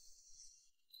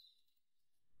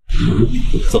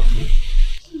走。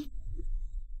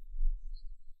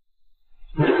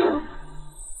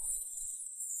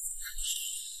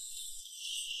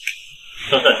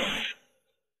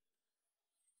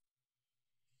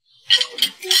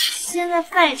现在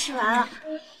饭也吃完了，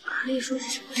可以说是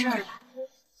什么事儿了？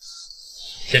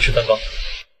先吃蛋糕，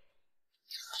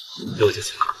给我加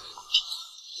钱。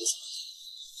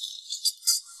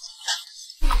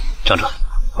尝尝，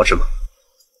好吃吗？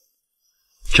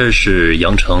这是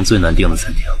羊城最难订的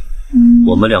餐厅，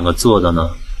我们两个做的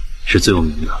呢是最有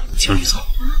名的情侣座。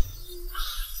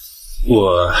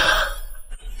我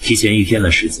提前1天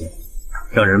的时间，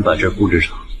让人把这儿布置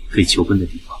成可以求婚的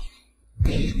地方。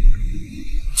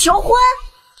求婚？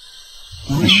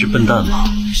你是笨蛋吗？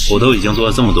我都已经做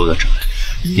了这么多的准备，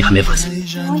你还没发现？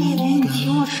我以为你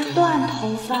请我吃断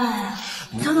头饭啊！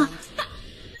等等，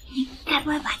你该不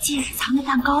会把戒指藏在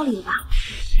蛋糕里了吧？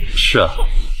是啊，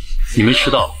你没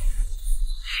吃到。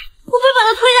我被把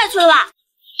它推下去了吧？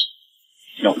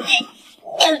让我看。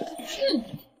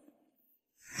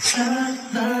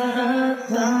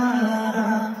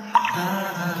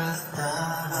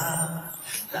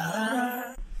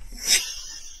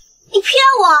你骗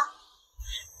我！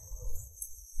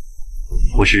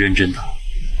我是认真的，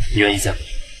你愿意嫁给我？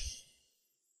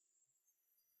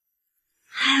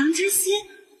海洋之心，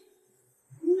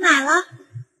你买了？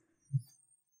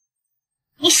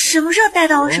你什么时候戴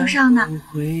到我手上的？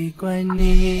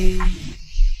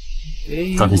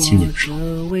刚才亲你的手。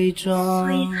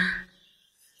所以，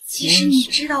即使你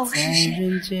知道我是谁，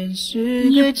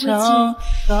你也不会介意。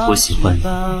我喜欢你，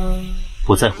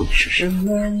不在乎你是谁。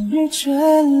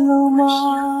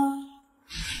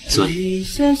所以，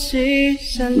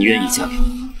你愿意嫁给我？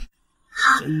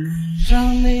好。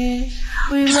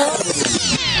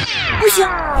不行，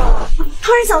我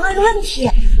突然想到一个问题。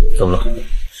怎么了？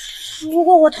如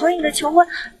果我同意你的求婚，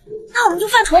那我们就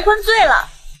犯重婚罪了。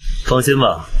放心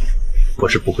吧，我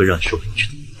是不会让你受委屈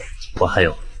的。我还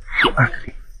有第2个理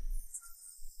由。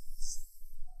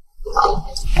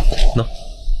喏，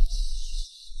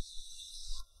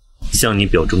向你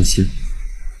表忠心，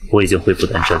我已经恢复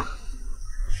单身了。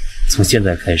从现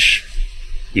在开始，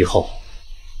以后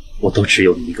我都只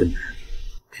有你一个女人。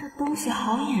这东西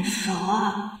好眼熟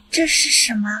啊！这是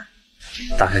什么？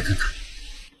打开看看。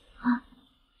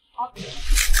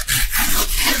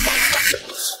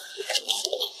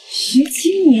徐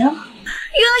清明，原来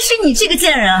是你这个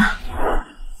贱人！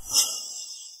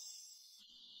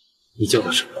你叫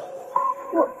他什么？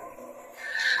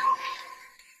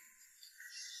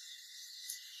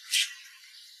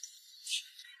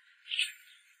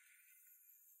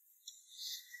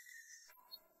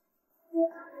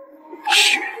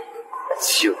许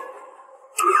清凉，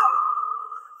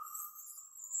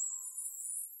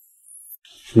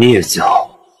你也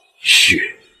叫许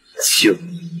清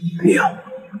凉。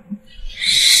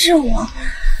是我，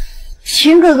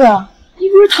秦哥哥，你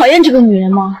不是讨厌这个女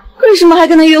人吗？为什么还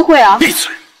跟她约会啊？闭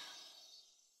嘴！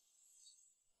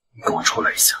你跟我出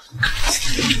来一下。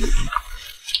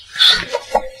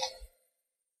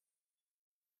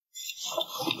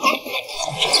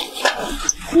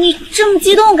你这么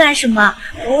激动干什么？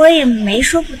我也没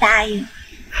说不答应。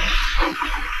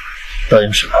答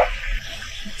应什么？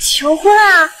求婚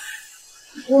啊！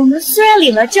我们虽然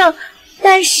领了证，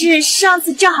但是上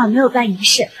次正好没有办仪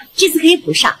式，这次可以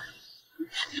补上。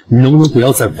你能不能不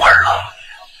要再玩了？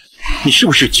你是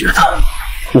不是觉得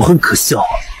我很可笑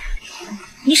啊？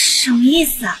你什么意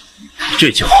思啊？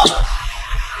这句话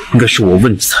应该是我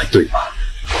问你才对吧？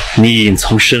你隐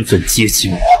藏身份接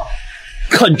近我，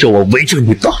看着我围着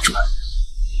你打转，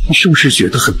你是不是觉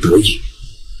得很得意，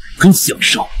很享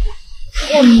受？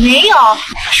我没有。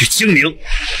许清明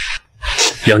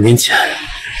，2年前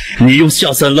你用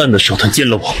下三滥的手段奸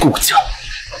了我顾家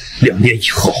，2年以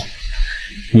后，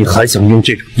你还想用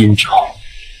这种阴招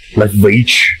来维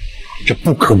持这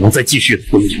不可能再继续的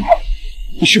婚姻吗？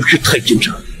你是不是太天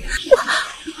真？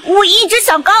我一直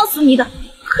想告诉你的，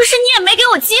可是你也没给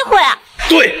我机会啊。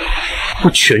对，不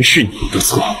全是你的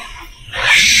错，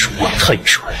是我太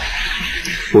蠢，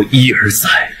我一而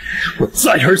再，我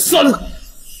再而三了，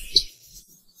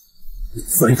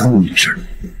栽到你这儿。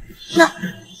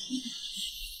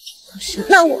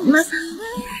那我们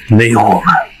没有我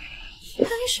们，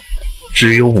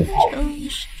只有我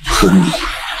和你。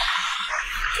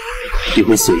离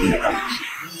婚协议呢？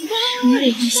什么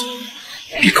离婚协议？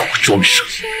别跟我装傻，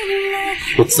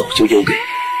我早就有给你。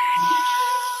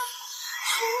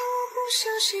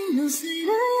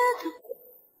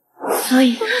所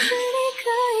以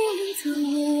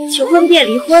求婚变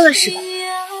离婚了是吧？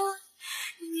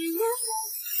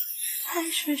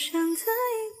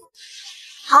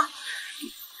好，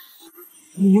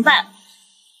明白了。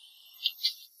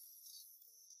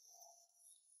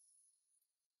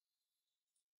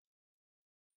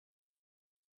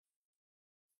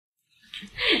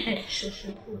是。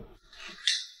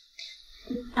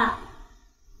爸，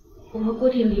我和顾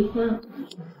婷离婚了。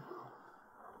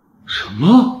什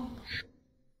么？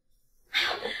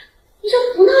你这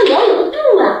胡闹也要有个度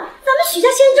啊！咱们许家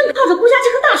现在正靠着顾家这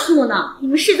棵大树呢，你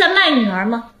们是在卖女儿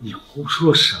吗？你胡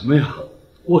说什么呀？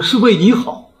我是为你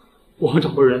好，我找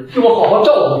个人让我好好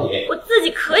照顾你。我自己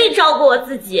可以照顾我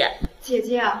自己。姐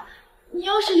姐，你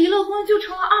要是离了婚就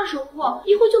成了二手货，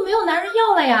以后就没有男人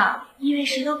要了呀。因为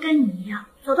谁都跟你一样，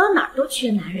走到哪儿都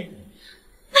缺男人。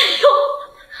哎呦，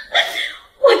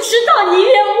我知道你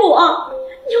怨我，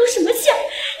你有什么钱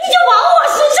你就往我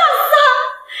身上撒，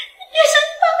你别生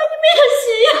爸爸你没有心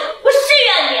呀！我是怨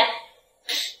你，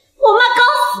我妈刚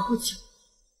死不久，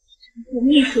我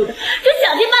秘书的就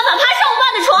想尽办法爬上我妈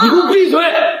的床。你给我闭嘴！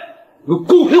我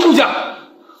公平顾家。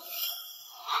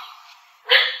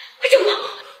正光，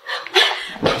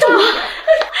你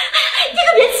可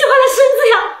别气坏了身子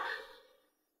呀！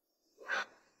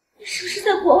你是不是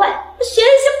在国外学了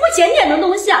一些不检点的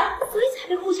东西啊？所以才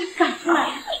被顾家赶出来。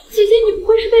姐姐，你不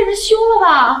会是被人休了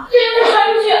吧？这要是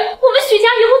传出去，我们许家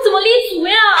以后怎么立足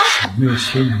呀？我没有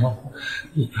学你妈，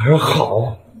一点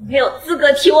好。没有资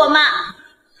格提我妈。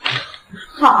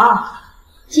好，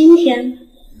今天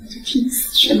我就替你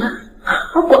死去的妈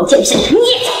好好广见一下你的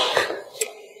孽障。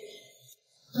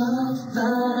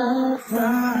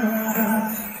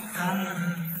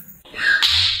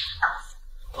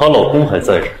她老公还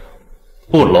在这，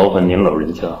不劳烦您老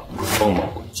人家帮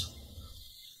忙管教。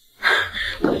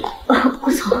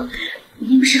顾总，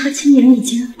您不是和青年已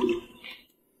经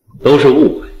都是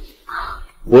误会，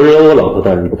我惹我老婆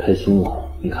大人不开心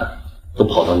了，你看都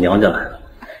跑到娘家来了。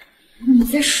你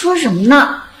在说什么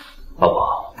呢？好不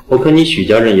好？我跟你许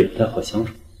家人也不太好相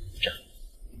处，这样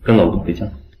跟老公回家。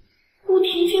顾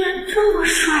婷竟然这么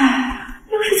帅，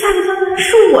要是嫁给他们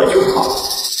是我就好。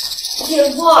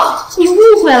姐夫，你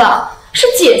误会了，是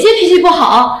姐姐脾气不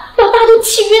好，老大都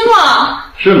气晕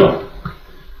了。是吗？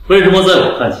为什么在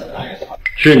我看起来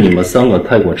是你们3个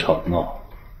太过吵闹，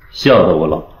吓到我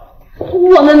老婆？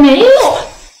我们没有。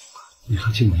你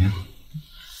和静明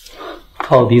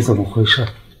到底怎么回事？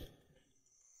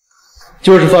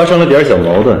就是发生了点小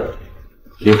矛盾，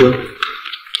离婚。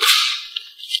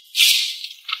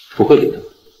不会离的，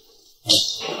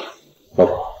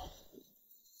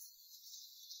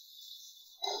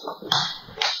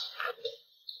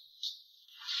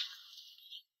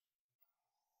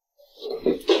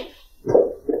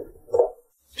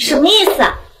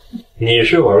你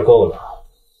是玩够了，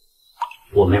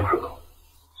我没玩够。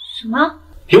什么？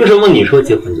凭什么你说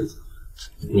结婚就结婚，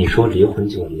你说离婚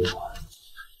就离婚？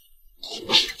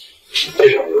为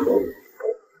什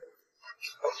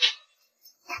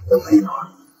么？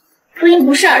婚姻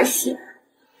不是儿戏，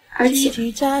而且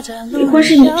离婚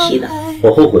是你提的。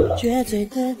我后悔了，除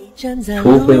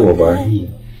非我玩腻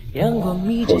了，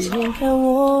否则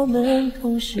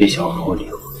别想和我离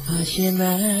婚。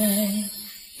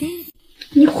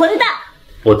你混蛋！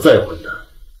我再混蛋，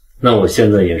那我现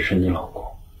在也是你老公，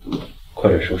快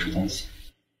点收拾东西。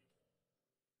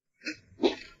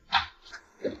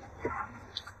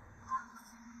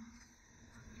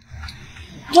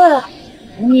对了，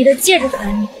你的戒指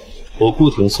还你。我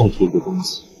不停送出一个东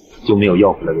西，就没有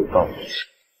要回来的道理。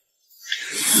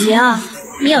行，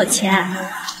你有钱。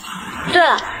对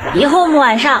了，以后我们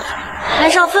晚上还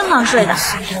是要分房睡的。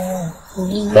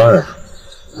当然，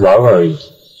玩玩而已。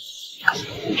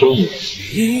中午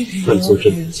分做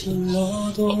这点钱。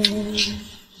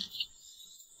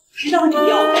知道你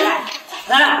要回来，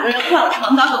咱两个人换个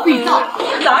床当个被罩，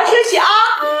早上休息啊。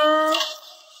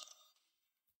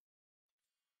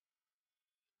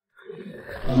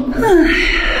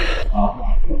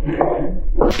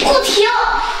不停！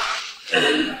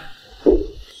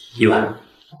意外。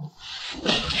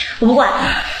我不管，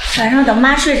晚上等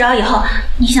妈睡着以后，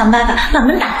你想办法把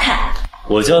门打开。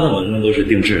我家的门都是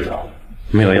定制的，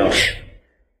没有钥匙。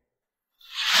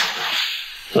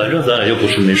反正咱俩又不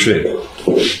是没睡过。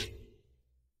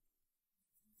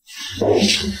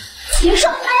停手！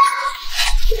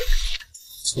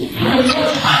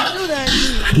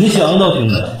你想到听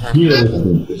的，你以为我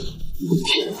听的？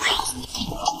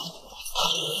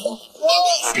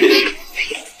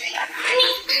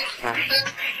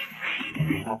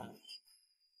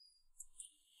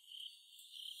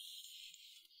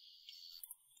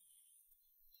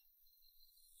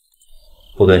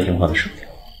不该听话的时候，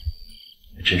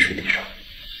还真睡地上。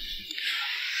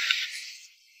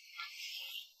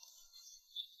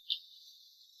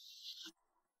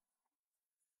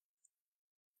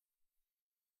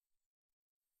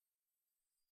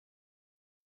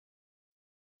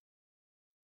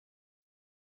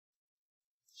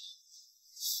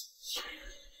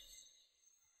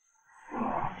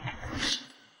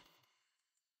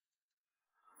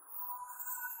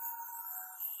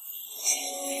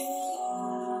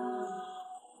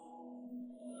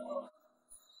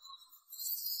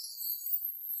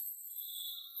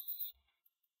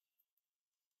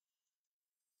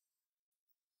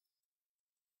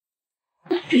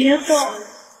别动！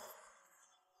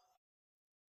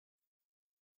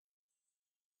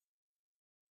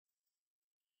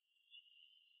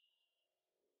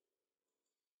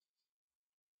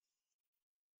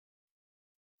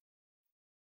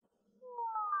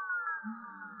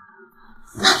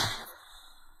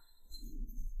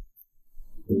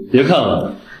别看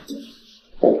了，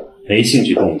没兴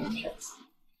趣动物的骗子。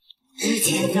之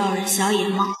前吊人小野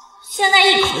猫，现在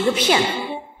一口一个骗子，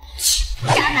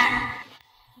渣男！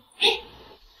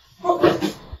我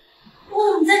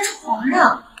怎么在床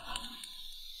上？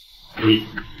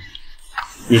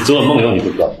你昨晚梦游你不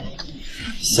知道？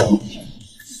吓我一跳！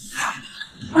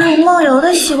我有梦游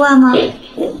的习惯吗？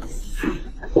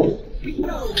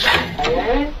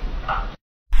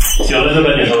醒了就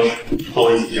赶紧收拾，和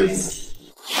我一起休息。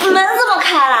门怎么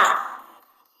开了？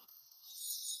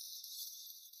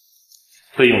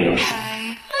备用钥匙。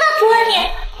那不问你。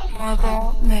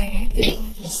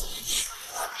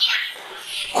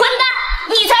混蛋！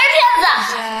你才是骗子！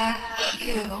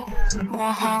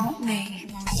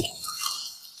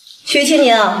徐清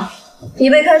宁，你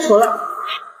被开除了。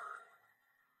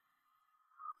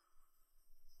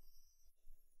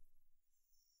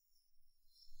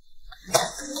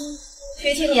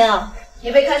徐清宁，你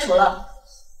被开除了。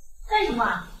为什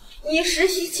么？你实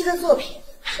习期的作品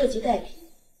设计代笔。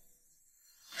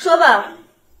说吧，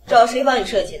找谁帮你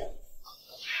设计的？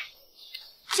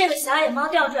这个小野猫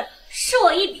吊坠是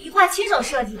我一笔一画亲手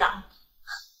设计的。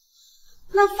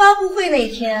那发布会那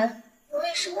天你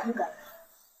为什么不敢来？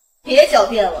别狡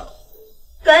辩了，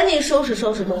赶紧收拾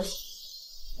收拾东西，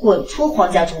滚出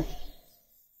皇家中。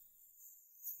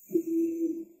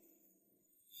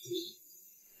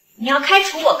你要开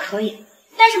除我可以，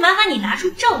但是麻烦你拿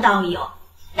出正当理由。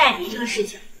代笔这个事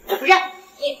情我不认。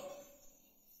你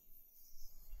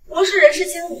我是人事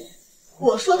经理，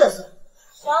我说的算。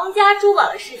皇家珠宝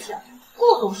的事情，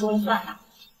顾总说了算吧？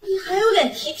你还有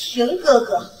脸提婷哥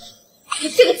哥？你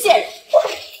这个贱人！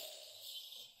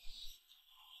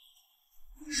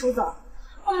舒总，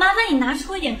我麻烦你拿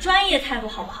出一点专业态度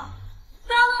好不好？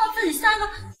不要弄得自己像一个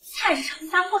菜市场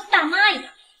撒泼的大妈一样。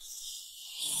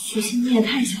许昕，你也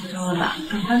太嚣张了吧，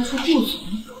敢搬出顾总，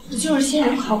不就是新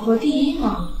人考核第一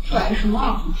吗？拽什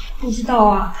么？不知道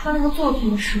啊，他那个作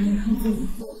品是他自己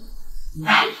做的。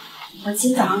哎，我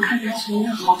今早上看他从一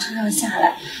辆豪车上下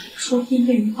来，说不定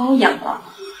被人包养了。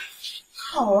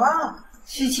好啊，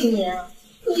许青年，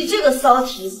你这个骚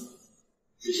蹄子，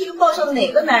这是又抱上哪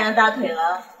个男人大腿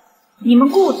了？你们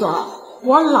顾总，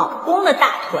我老公的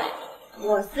大腿，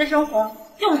我私生活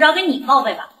用不着跟你报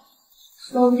备吧？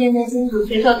说不定那金主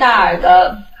肥头大耳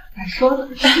的，咋说呢？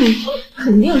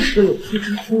肯定是个有妇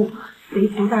之夫，肥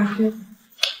头大叔。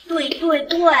对，我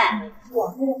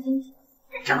那个金主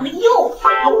长得又肥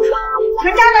又丑，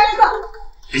纯渣男一个。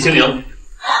许清宁，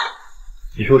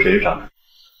你说谁是渣男？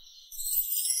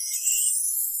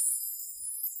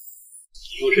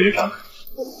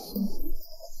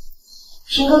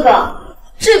秦哥哥，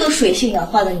这个水性杨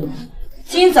花的女人，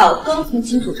今早刚从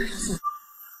金主这上下。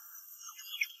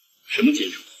什么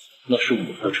金主？那是我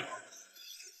的车。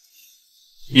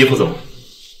衣服怎么了？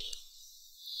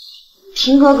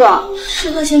秦哥哥，是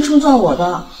他先冲撞我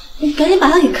的，你赶紧把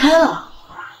他给开了。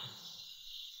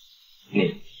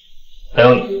你，还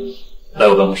有你，来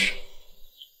我办公室。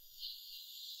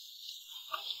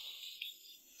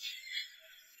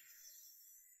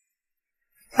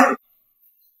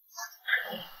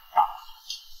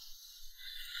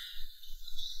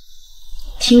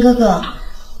秦哥哥，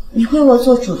你会我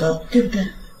做主的，对不对？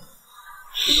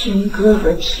秦哥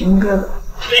哥，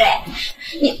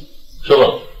你说吧，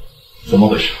怎么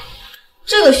回事？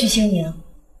这个许青宁，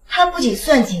他不仅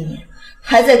算计你，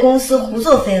还在公司胡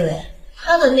作非为。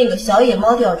他的那个小野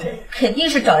猫吊坠，肯定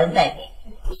是找人代编。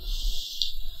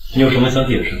你有什么想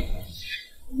解释的？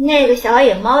那个小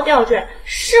野猫吊坠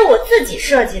是我自己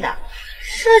设计的，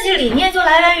设计理念就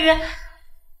来源于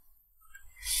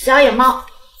小野猫。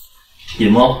野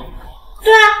猫？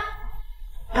对啊，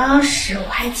当时我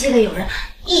还记得有人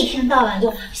一天到晚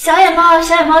就小野猫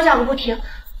叫个不停，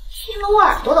听得我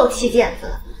耳朵都起茧子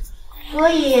了，所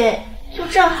以就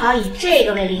正好以这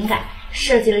个为灵感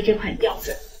设计了这款吊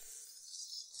坠。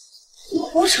你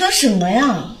胡扯什么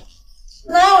呀？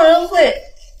哪有人会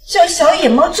像小野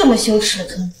猫这么羞耻的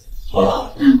坑？好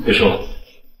了，别说了。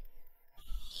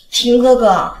婷哥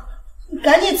哥，你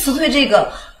赶紧辞退这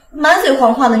个满嘴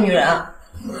谎话的女人啊！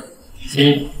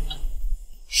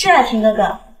是啊，婷哥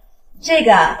哥，这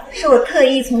个是我特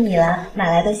意从米兰买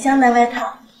来的香奈外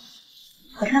套，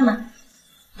好看吗？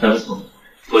还不错，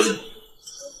多谢。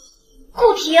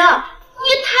顾婷，你也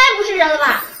太不是人了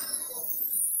吧！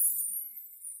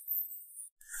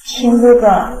婷哥哥，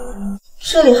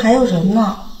这里还有人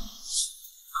呢，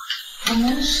我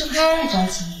们是不是太着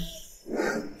急？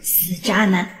死渣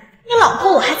男，你老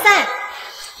婆我还在呢。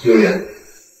有人。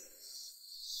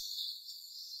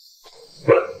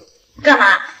过来。干嘛？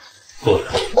过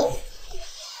来。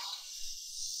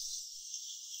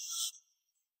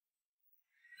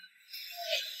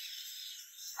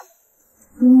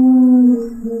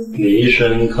你一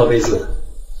身咖啡色，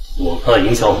我怕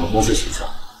影响我们公司形象。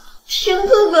婷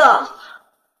哥哥，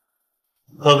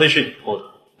咖啡是你偷的，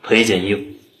赔件衣服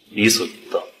理所应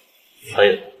当。还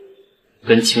有，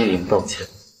跟青宁道歉。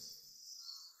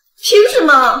凭什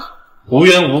么？无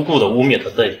缘无故的污蔑他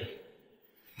代理，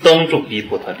当众逼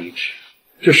迫他离职，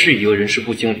这是一个人事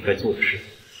部经理该做的事。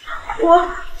我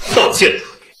道歉。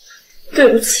对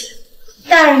不起，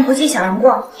大人不计小人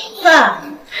过。算了，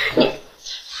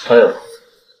还有，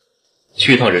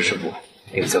去一趟人事部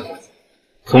领下工资，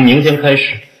从明天开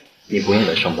始你不用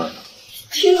来上班了。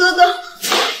婷哥哥，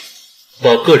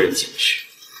把个人情绪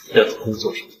带到工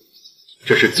作上，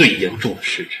这是最严重的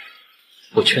失职。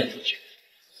我劝你一句，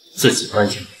自己安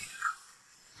静，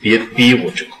别逼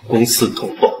我这个公司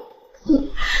同胞。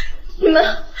你们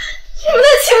太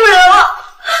欺负人了！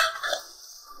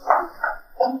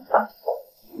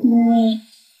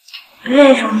你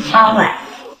为什么发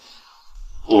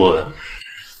我？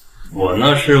我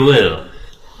那是为了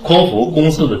匡扶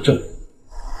公司的正义。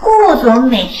顾总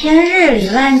每天日理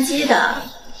万机的，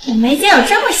我没见有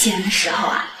这么闲的时候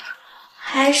啊。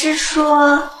还是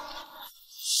说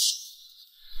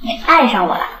你爱上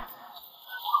我了？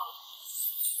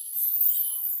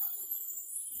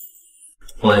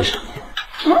我爱上你。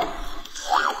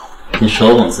你少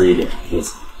往自己脸上贴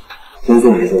刺。工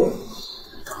作没做完，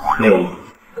没有吗？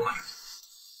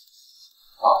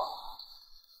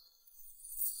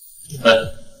哎，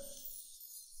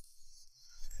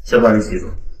下班一起走。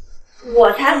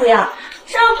我才不要！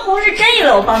这让同事真以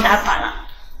为我帮打款了。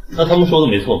那他们说的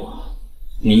没错吧？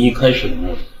你一开始的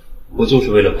目的，不就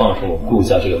是为了傍上我顾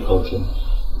家这个高中？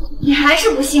你还是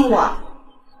不信我？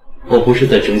我不是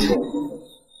在征求你，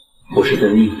我是在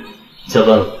逆你。下班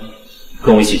了，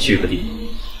跟我一起去个地方。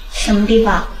什么地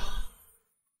方？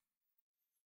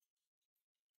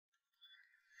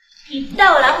带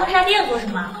我来婚纱店做什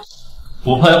么？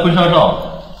我拍婚纱照。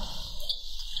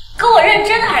跟我认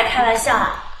真的还是开玩笑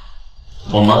啊？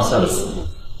我妈下了死命，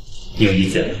你有意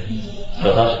见吗？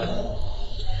找她是？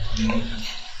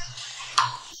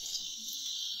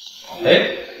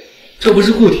哎，这不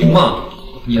是顾婷吗？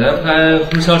你来拍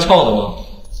婚纱照的吗？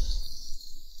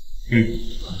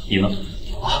你呢？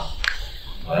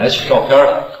我来取照片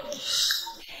的。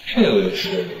这个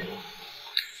是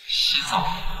洗澡。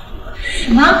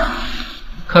什么？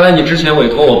看来你之前委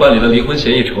托我办理的离婚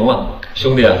协议成了，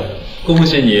兄弟，恭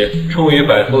喜你终于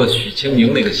摆脱了许清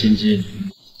明那个心机女。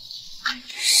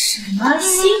什么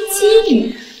心机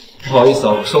女？不好意思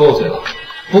啊，我说漏嘴了。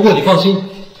不过你放心，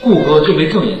顾哥就没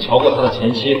正眼瞧过他的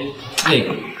前妻，那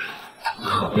个女人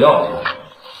可不要紧。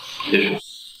别说。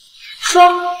说，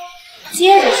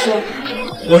接着说。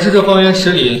我是这方圆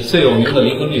10里最有名的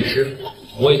离婚律师，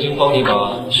我已经帮你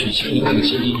把许清明那个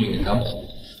心机女给赶跑了。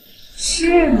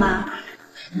是吗？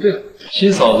对了，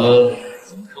新嫂子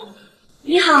怎么称呼？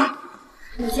你好，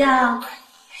我叫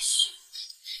许。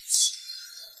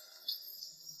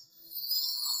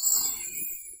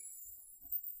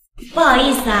不好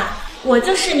意思啊，我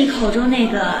就是你口中那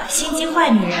个心机坏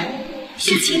女人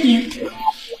许清明。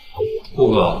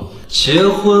顾哥，结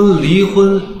婚、离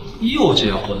婚又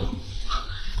结婚，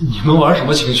你们玩什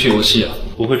么情趣游戏啊？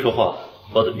不会说话，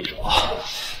抱得比手。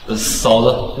嫂子，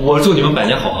我祝你们百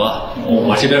年好合。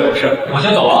我这边有事，我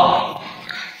先走了啊。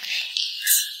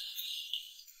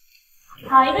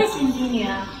好一个心机女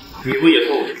啊！你不也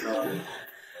说我是傻子？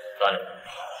咱俩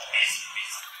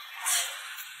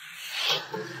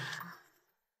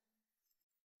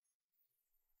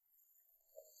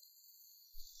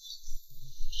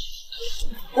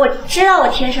我知道我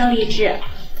天生丽质，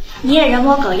你也人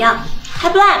模狗样，还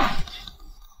不赖吗？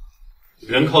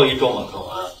人靠衣装马看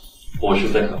完，我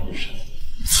是在看婚纱。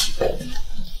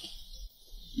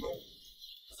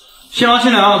新郎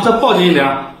新娘再抱紧一点。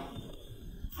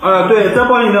对，再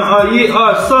抱紧一点啊！1、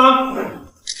2、3。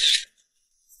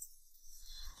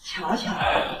瞧瞧，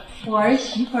我儿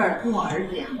媳妇儿跟我儿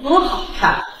子呀，多好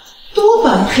看，多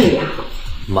般配呀！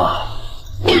妈，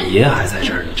我爷爷还在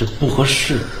这儿呢，这不合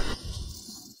适。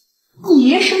你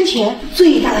爷生前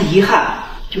最大的遗憾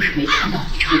就是没看到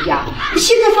你成家，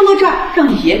现在放到这儿，让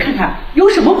你爷看看，有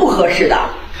什么不合适的？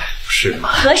不是嘛？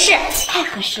合适，太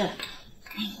合适了。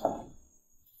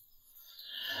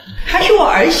还是我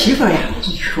儿媳妇呀，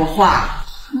你说话。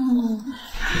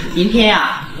明天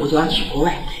呀，我就要去国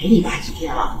外陪你爸几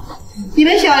天了。你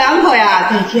们小两口呀，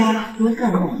在家多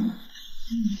干干。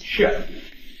是。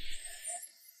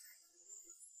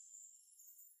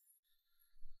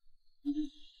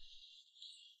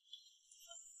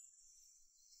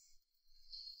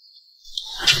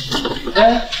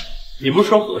哎，你不是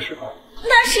说合适吗？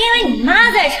那是因为你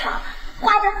妈在场，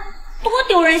挂着多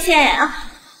丢人现眼啊！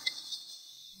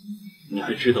你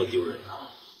还知道丢人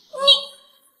啊？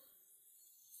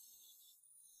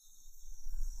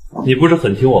你不是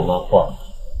很听我妈话吗？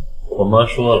我妈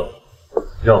说了，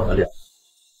让我们俩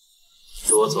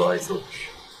多做爱做的事。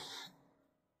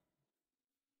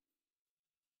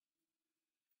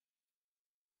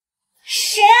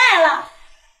谁来了？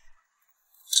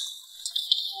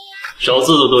少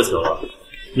自作多情了，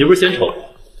你不是嫌丑吗？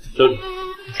这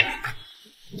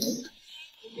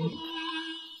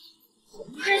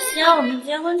不是嫌我们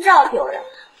结婚照丢人，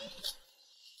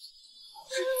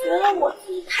是觉得我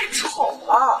自己太丑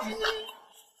了。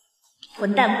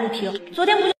混蛋不停，昨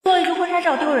天不就说了一句婚纱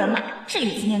照丢人吗？至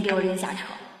于今天给我扔下车？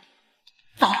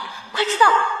走，快迟到！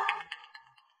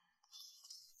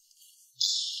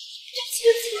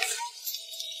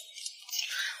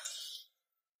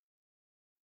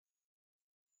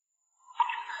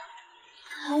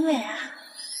好美啊！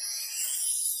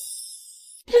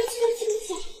对不起，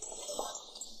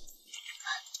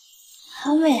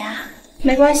好美啊！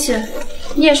没关系，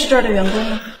你也是这儿的员工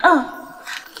吗？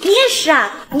你也是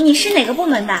啊？你是哪个部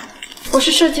门的？我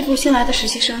是设计部新来的实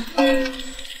习生。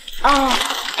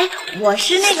我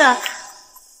是那个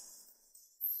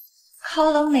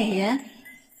高冷美人。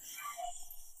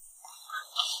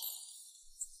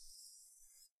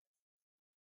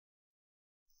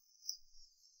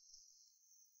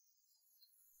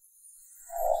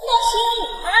那是因为你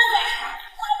妈在场，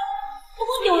多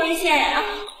丢人现眼啊！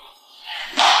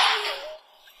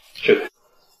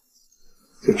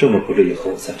就这么不乐意和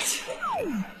我在一起。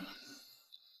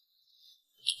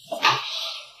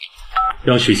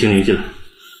让许清明进来。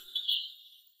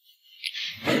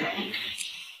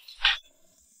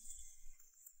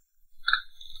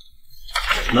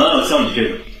哪有像你这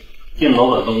种进老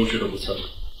板办公室都不敲门？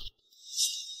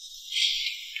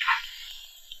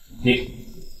你，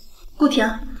顾婷，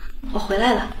我回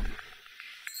来了。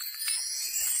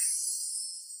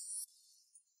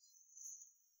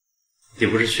你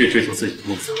不是去追求自己的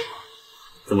梦想吗？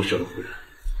怎么舍得夫人？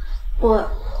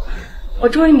我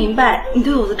终于明白你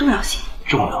对我的重要性。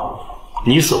重要？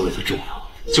你所谓的重要，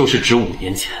就是指5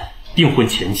年前订婚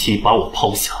前夕把我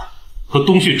抛下，和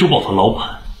东旭珠宝的老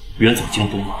板远走京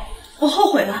都吗？我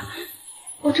后悔了，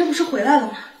我这不是回来了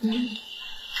吗？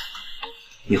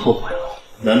你后悔了？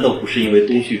难道不是因为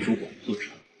东旭珠宝不做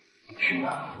成？是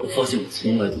啊，我发现我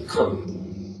从来都看不懂。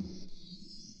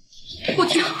顾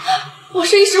婷，我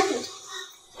是一时糊涂，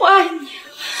我爱你。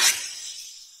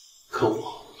可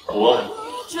我爱你。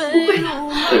不会的。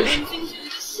没事，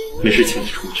没事，请你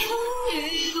出去。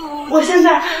我现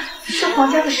在是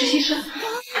皇家的实习生。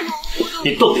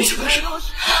你到底想干什么？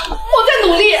我在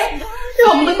努力，让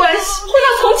我们的关系回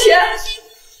到从前。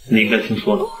你应该听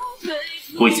说了，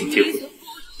我已经结婚了。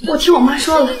我听我妈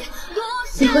说了，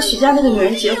你和许家那个女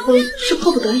人结婚是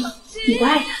迫不得已，你不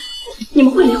爱她，你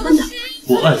们会离婚的。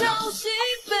我爱她。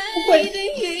不会，你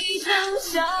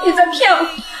在骗我，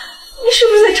你是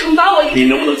不是在惩罚我？你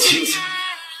能不能清醒？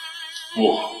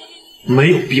我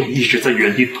没有必要一直在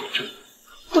原地躲着。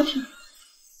顾婷，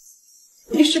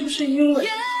你是不是因为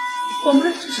我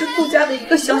们只是顾家的一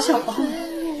个小小保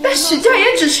姆，但许家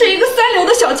也只是一个3流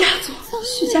的小家族，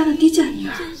许家的低贱女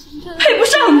儿配不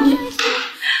上你。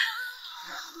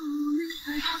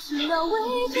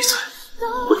闭嘴，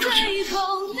滚出去！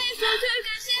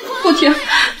顾婷，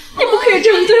你不可以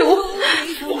这样对我。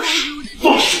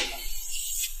放手！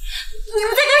你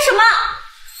们在干什么？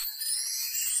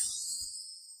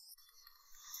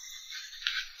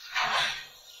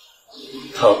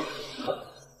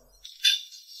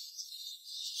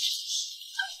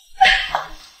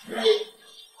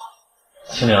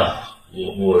青娘，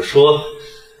我说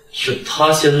是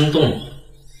他先动的，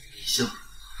你信吗？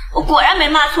我果然没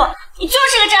骂错，你就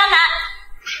是个渣男。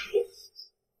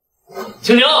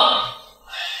青娘，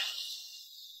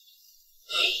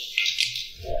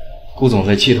顾总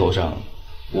在气头上，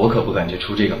我可不敢去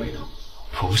出这个眉头。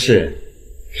不是，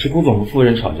是顾总和夫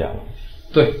人吵架了。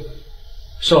对，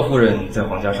少夫人在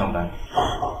皇家上班。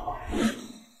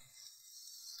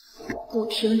顾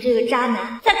婷这个渣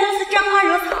男，在公司沾花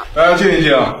惹草。大家静一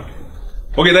静，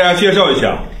我给大家介绍一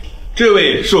下，这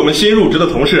位是我们新入职的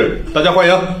同事，大家欢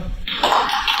迎。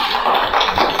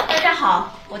大家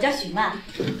好，我叫许曼，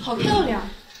好漂亮。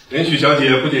任许小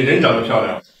姐不仅人长得漂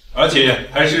亮，而且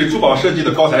还是珠宝设计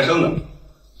的高材生呢。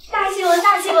大新闻，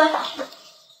大新闻！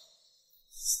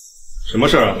什么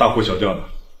事儿啊，大呼小叫的？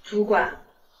主管，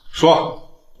说。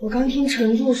我刚听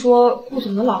陈柱说，顾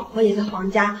总的老婆也在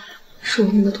皇家，是我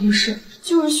们的同事，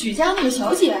就是许家那个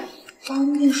小姐。张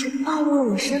秘书暴露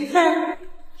了我身份。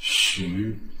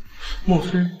许莫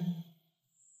非？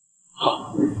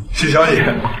好，许小姐，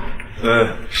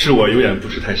是我有眼不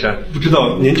识泰山，不知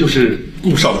道您就是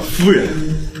顾少的夫人。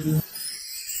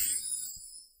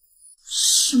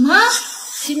什么？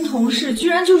新同事居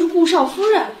然就是顾少夫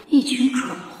人？一群蠢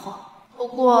货。不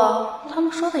过他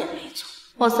们说的也没错，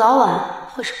我早晚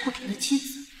会是顾婷的妻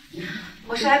子。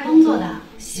我是来工作的，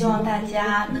希望大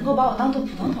家能够把我当做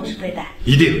普通同事对待。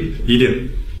一定一定。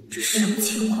这什么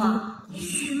情况？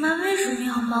许曼为什么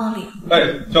要冒领？哎，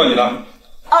叫你呢。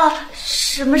哦，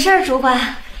什么事儿，主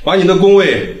管？把你的工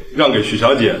位让给许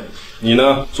小姐，你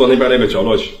呢坐那边那个角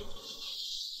落去。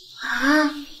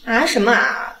什么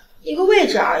啊？一个位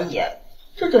置而已，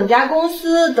这整家公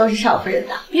司都是少夫人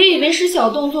的。别以为是小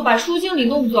动作把舒经理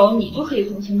弄走，你就可以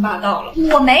横行霸道了。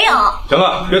我没有。行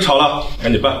了，别吵了，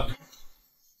赶紧办。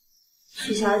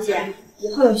许小姐，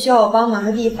以后有需要我帮忙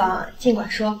的地方尽管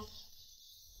说。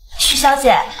许小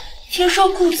姐，听说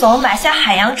顾总买下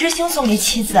海洋之星送给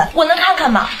妻子，我能看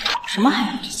看吗？什么海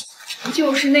洋之星？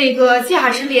就是那个价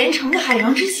值连城的海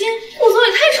洋之星。顾总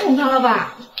也太宠它了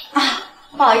吧！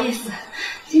不好意思，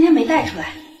今天没带出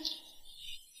来。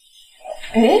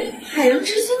哎，海洋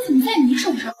之星怎么在你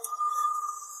手上？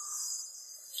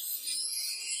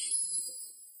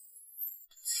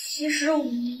其实我……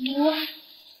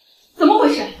怎么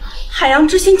回事？海洋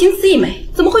之星仅此一枚，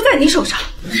怎么会在你手上？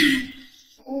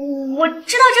我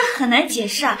知道这很难解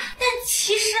释啊，但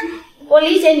其实我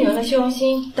理解女人的虚荣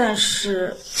心，但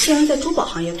是既然在珠宝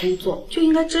行业工作，就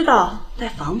应该知道带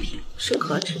仿品是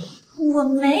可耻的。我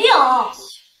没有，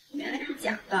原来是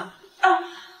假的。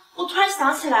我突然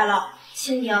想起来了，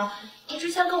青宁，你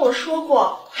之前跟我说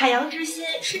过，海洋之心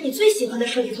是你最喜欢的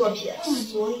设计作品，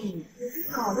所以你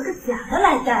搞了个假的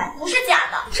来戴，不是假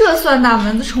的。这算哪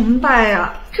门子崇拜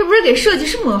啊？这不是给设计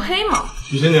师抹黑吗？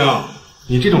许新娘，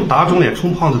你这种打肿脸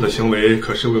充胖子的行为，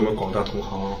可是为我们广大同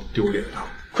行丢脸的。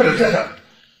快点站起来！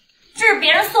这是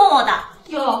别人送我的。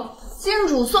哟，金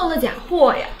主送的假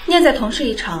货呀！念在同事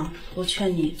一场，我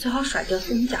劝你最好甩掉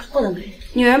送你假货的男人。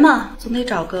女人嘛，总得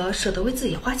找个舍得为自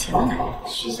己花钱的男人。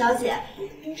许小姐，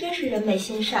您真是人美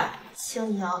心善，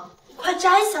青柠，你快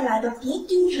摘下来吧，别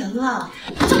丢人了。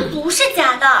这不是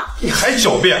假的。你还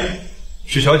狡辩？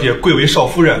许小姐贵为少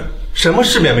夫人，什么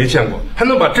世面没见过，还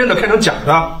能把真的看成假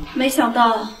的？没想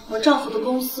到我丈夫的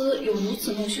公司有如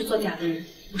此弄虚作假的人，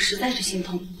我实在是心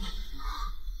痛。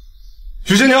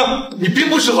许新娘，你别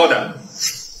不识好歹，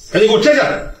赶紧给我摘下来！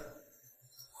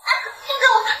放开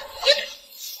我！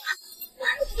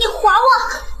你划我！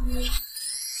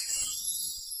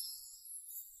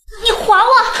你划我！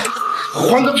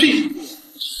还个屁！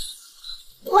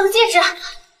我的戒指！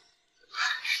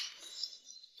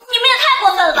你们也太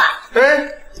过分了吧！哎，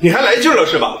你还来劲了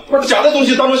是吧？把假的东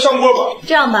西当成香锅吧。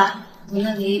这样吧，我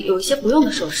那里有一些不用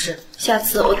的首饰，下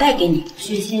次我带给你。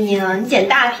许新宁，你捡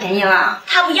大便宜了。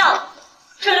他不要了。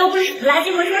这里又不是垃圾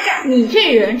回收站。你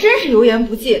这人真是油盐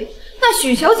不进。那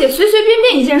许小姐随随便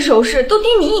便一件首饰都抵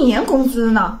你1年工资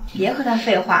呢。别和她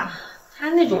废话，她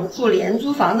那种住廉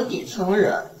租房的底层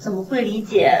人，怎么会理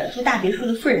解住大别墅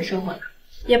的富人生活呢？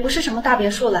也不是什么大别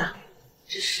墅啦，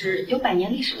只是有100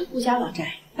年历史的顾家老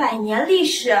宅。100年历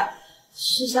史，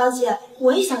许小姐，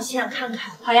我也想亲眼看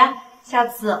看。好呀，下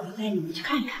次我带你们去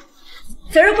看一看。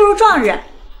择日不如撞日，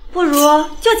不如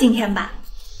就今天吧，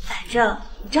反正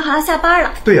我正好要下班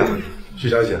了。对呀，许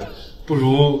小姐，不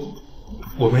如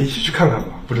我们一起去看看吧，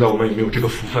不知道我们有没有这个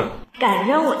福分。敢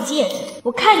扔我戒指，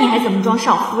我看你还怎么装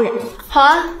少夫人。好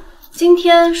啊，今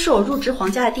天是我入职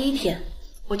皇家的第1天，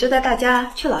我就带大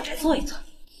家去老宅坐一坐。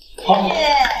好，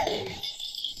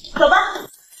走吧。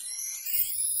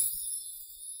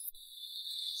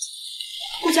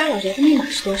顾家老宅的密码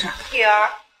是多少？女儿，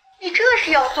你这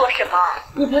是要做什么？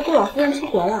你陪顾老夫人出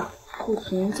国了，顾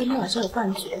婷今天晚上有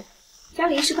饭局，家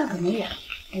里一时半会没人，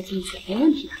带进去没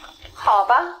问题的。好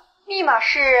吧，密码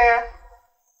是……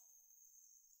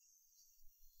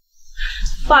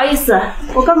不好意思，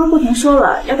我刚刚顾婷说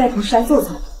了要带同事来坐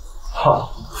坐。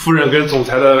好，夫人跟总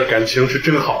裁的感情是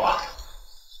真好啊。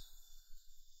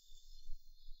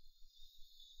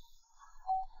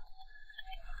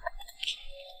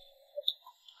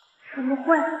怎么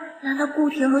会？难道顾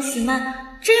婷和许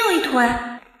曼真有一腿？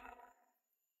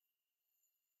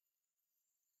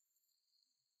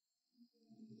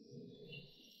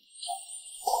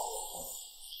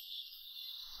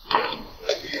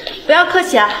不要客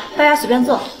气啊，大家随便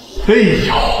坐。哎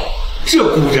呦，这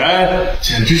古宅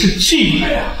简直是气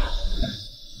派呀！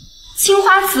青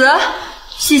花瓷，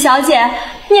许小姐，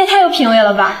你也太有品位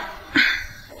了吧！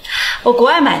我国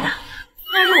外买的，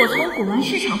那是我从古玩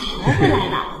市场淘回来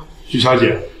的。许小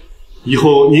姐，以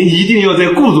后您一定要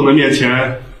在顾总的面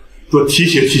前多提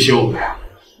携提携我们呀。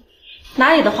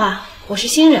哪里的话，我是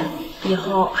新人，以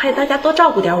后还得大家多照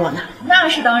顾点我呢。那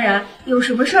是当然，有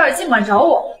什么事儿尽管找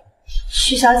我。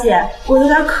许小姐，我有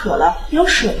点渴了，有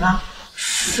水吗？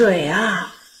水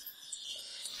啊，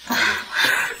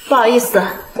不好意思，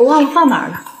我忘了放哪儿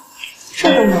了。这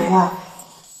都有啊。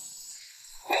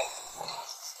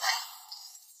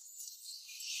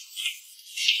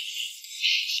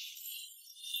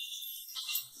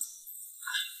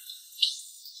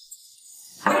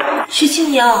许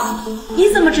青宁，你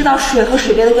怎么知道水和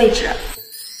水杯的位置？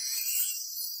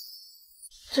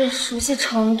这熟悉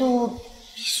程度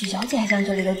比许小姐还像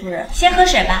这里的主人。先喝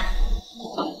水吧。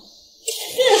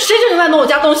谁准你乱弄我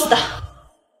家东西的？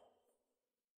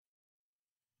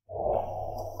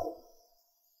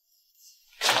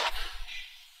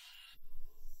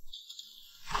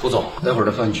顾总，待会儿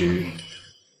的饭局，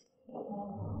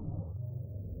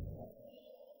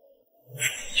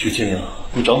许清宁，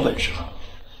你长本事了，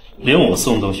连我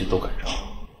送东西都敢让。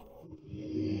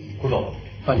顾总，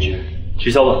饭局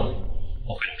取消吧，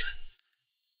我不想吃。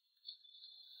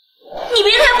你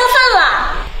别太过分了！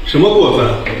什么过分？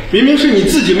明明是你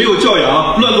自己没有教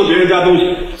养，乱动别人家东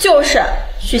西。就是，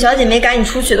许小姐没赶你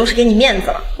出去，都是给你面子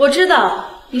了。我知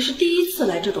道你是第一次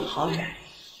来这种豪宅，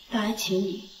但还请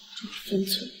你注意分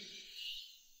寸。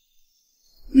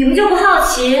你们就不好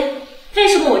奇为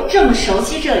什么我这么熟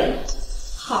悉这里？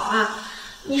好啊，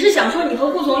你是想说你和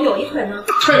顾总有一腿吗？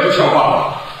太不像话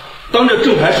了！当着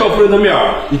正牌少夫人的面，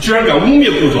你居然敢污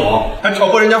蔑顾总，还挑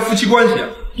拨人家夫妻关系。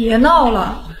别闹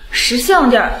了，识相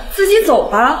点，自己走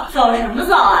吧。走什么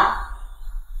走啊？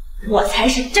我才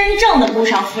是真正的顾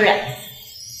少夫人。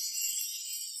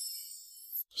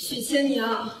许千宁，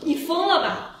你疯了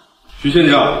吧？许千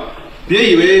宁，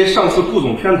别以为上次顾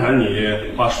总偏袒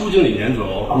你，把舒经理撵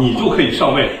走，你就可以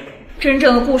上位。真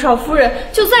正的顾少夫人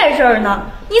就在这儿呢，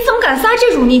你怎么敢撒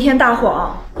这种逆天大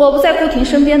谎？我不在顾婷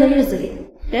身边的日子里，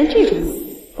连这种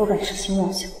你都敢痴心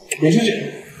妄想。你出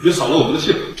去！别扫了我们的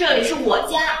兴。这里是我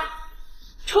家，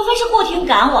除非是顾婷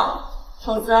赶我，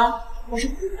否则我是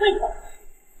不会走。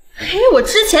嘿，我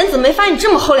之前怎么没发现你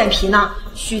这么厚脸皮呢？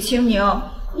许清宁，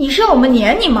你是要我们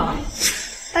撵你吗？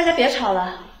大家别吵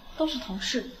了，都是同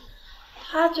事。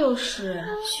他就是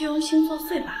虚荣心作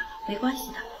祟罢了，没关系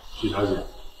的。许小姐，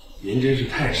您真是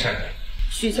太善良了。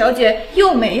许小姐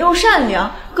又美又善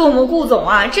良，跟我们顾总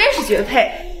啊真是绝配。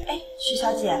哎，许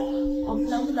小姐，我们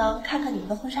能不能看看你们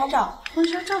的婚纱照？婚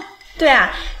纱照？对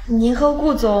啊，您和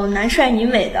顾总男帅女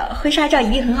美的婚纱照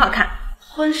一定很好看。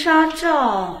婚纱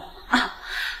照啊，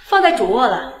放在主卧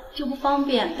了，就不方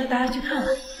便带大家去看了。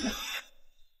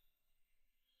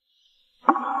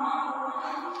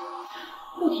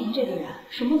顾婷这个人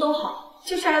什么都好，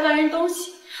就是爱乱扔东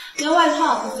西，连外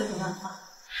套都随手乱放。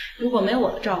如果没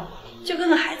我的照顾，就跟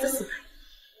个孩子似的。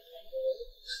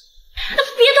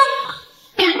别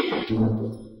动！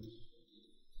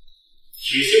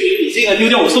许清明，你竟敢丢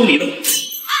掉我送你的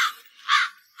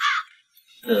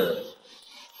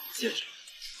戒指！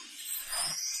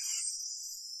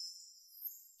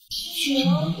许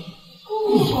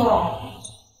顾总，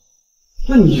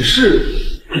那你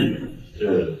是？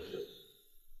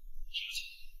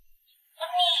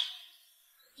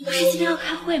你不是今天要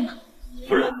开会吗？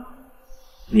夫人，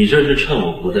你这是趁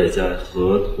我不在家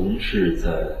和同事在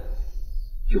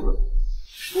聚会。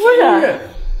夫人，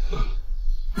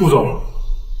顾总，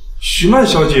许曼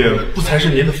小姐不才是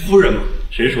您的夫人吗？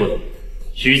谁说的？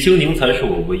许清宁才是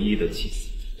我唯一的妻子。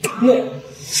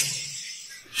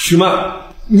许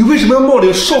曼，你为什么要冒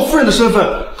领少夫人的身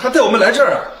份，还带我们来这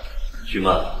儿啊？许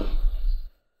曼，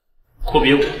阔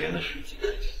别5年的时间，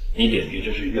你脸皮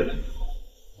真是越来越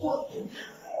厚。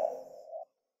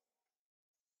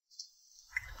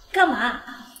干嘛？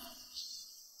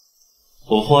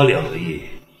我花2个亿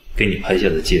给你拍下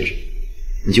的戒指，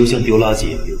你就像丢垃圾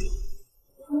一样丢掉。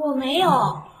我没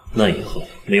有。那以后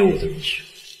没有我的允许，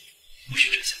不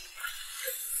许摘下。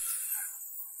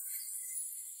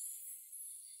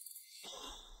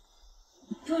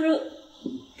不如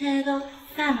大家都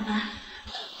散了吧。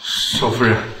少夫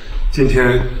人，今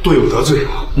天多有得罪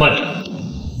啊！慢着，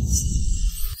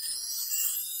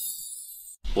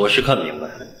我是看明白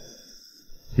了，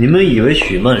你们以为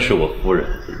许曼是我夫人，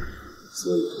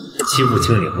所以欺负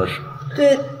清宁了是吗？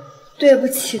对不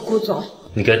起，顾总。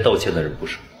你该道歉的人不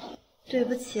少。对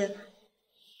不起，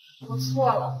我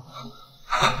错了。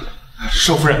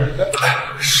少夫人，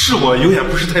是我有眼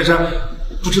不识泰山，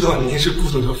不知道您是顾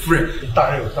总的夫人，大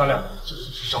人有大量，就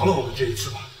饶了我们这一次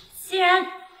吧。既然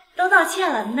都道歉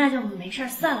了，那就没事，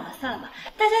散了吧，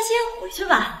大家先回去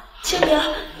吧。清明，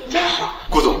你真好。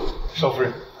顾总，少夫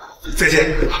人，再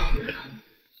见。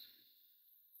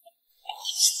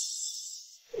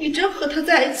你真和他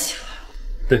在一起了？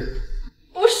对。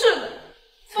不是的，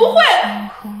不会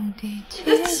的，你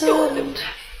在气我对不对？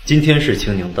今天是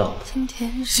清宁到了，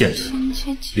现在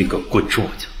立刻滚出我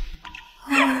家！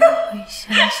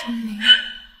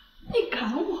你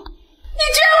赶我，你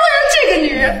居然会让这个女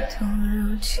人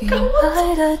赶我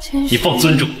走！你放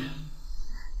尊重点，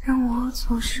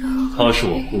她是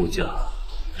我顾家的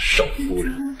少夫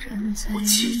人，我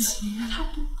妻子。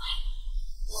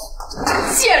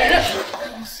贱人！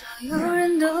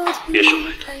别伤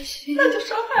害她，那就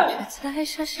伤害我。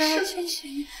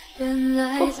原来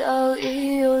早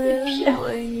已有人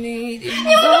为你订你们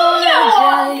都骗我！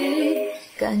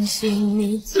感谢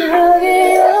你赐予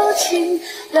友情，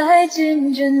来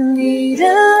见证你的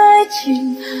爱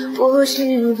情。我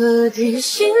时刻提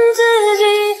醒自己，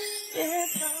别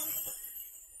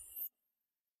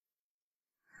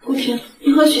顾婷，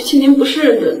你和许清宁不是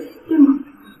人，对吗？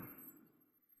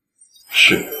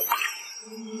是。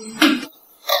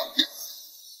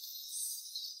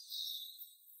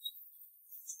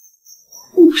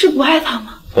你不是不爱他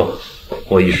吗？不，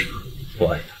我意识到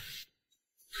我爱他。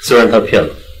虽然他骗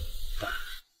了，但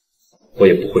我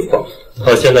也不会报复他。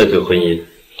他现在对婚姻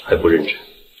还不认真，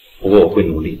不过我会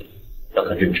努力的，让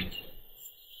他认真点。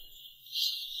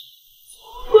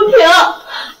顾婷，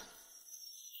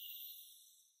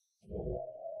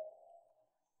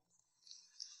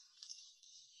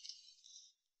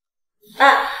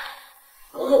哎，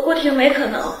我和顾婷没可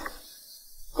能，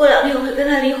过2天我会跟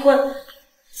他离婚。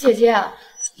姐姐，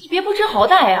你别不知好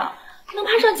歹呀，能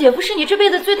攀上姐夫是你这辈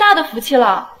子最大的福气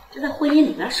了。这在婚姻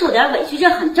里面受点委屈，这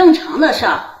很正常的事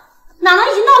儿，哪能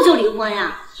一闹就离婚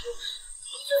呀？就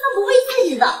算不为自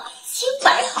己的清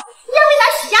白好，你要为咱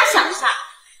许家想一下，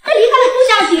还离开了顾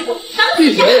家的地步，咱们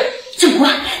许家怎么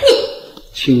你？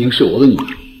青宁是我的女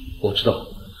人，我知道，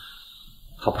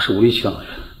她不是无理取闹的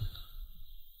人。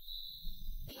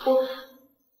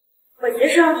我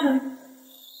接上去。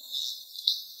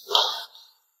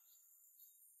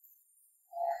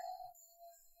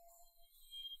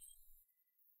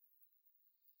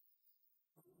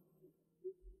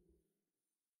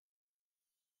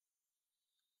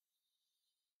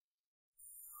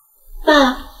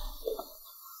爸，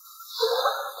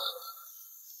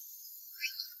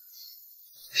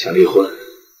想离婚？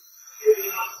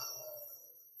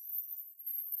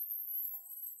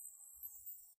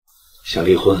想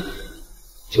离婚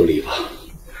就离吧。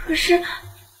可是，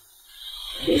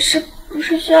许是不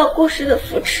是需要故事的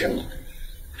扶持吗？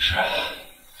是，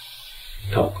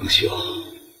但我更希望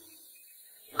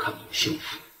看到你幸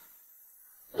福。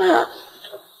爸，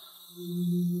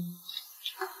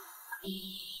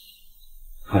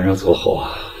晚上走后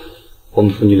啊，我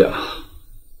们父女俩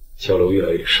交流越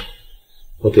来越少，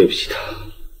我对不起他，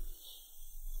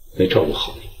没照顾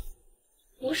好你。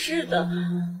不是的。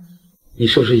你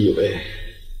是不是以为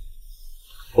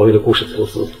我为了故事投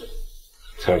资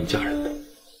才让你嫁人的？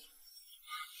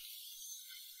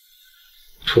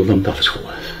出了那么大的丑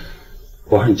闻，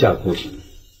我让你嫁给顾婷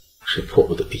是迫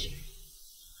不得已。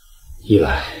一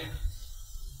来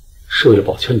是为了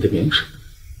保全你的名声，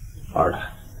二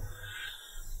来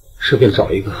是为了找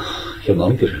一个有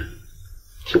能力的人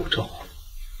替我照顾。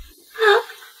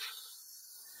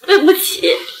对不起。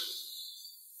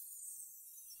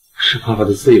是爸爸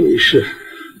的自以为是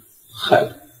害了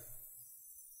你。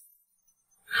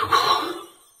如果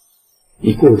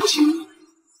你过得不行，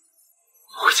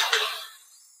回家吧。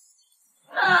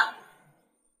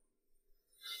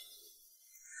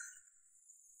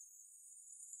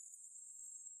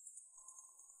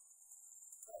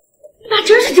爸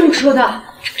真是这么说的？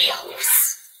这个老不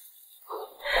死，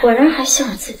果然还像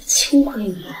我自己的亲闺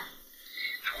女，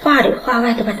话里话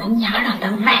外都把咱娘俩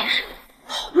当外人。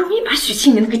好不容易把许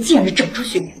庆明那个贱人整出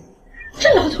去，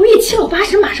这老头也七老八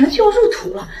十，马上就要入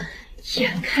土了，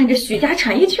眼看着许家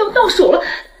产业就要到手了，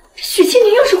这许庆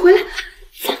明要是回来，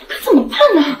咱们可怎么办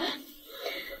呢？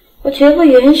我绝不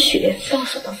允许到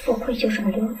手的富贵就这么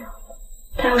溜走。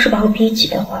他要是把我逼急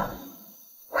的话，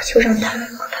我就让他和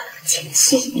他那个前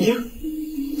妻一样，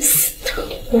死得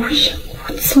无影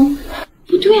无踪。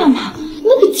不对啊妈，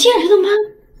那个贱人的妈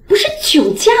不是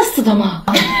酒驾死的吗？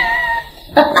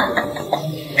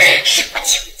什么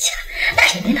酒驾？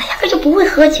他里面他压根就不会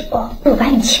喝酒。我把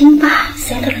你亲爸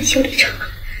塞到了修理厂，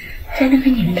在那个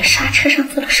女人的刹车上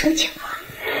做了手脚。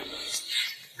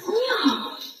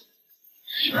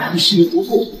娘，是毒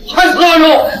妇，害死大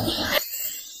肉！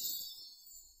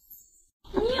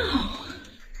娘，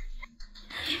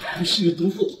是毒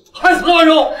妇，害死大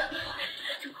肉！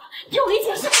听我给你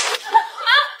解释。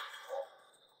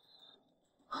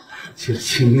记得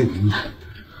清那年，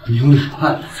你用你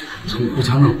案从顾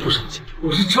家那儿不少钱，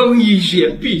我是睁一只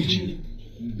眼闭一只眼。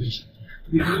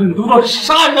你狠毒到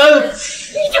杀人！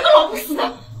你这个老不死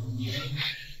的！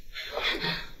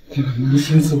你扪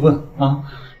心自问啊，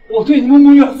我对你们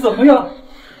母女俩怎么样？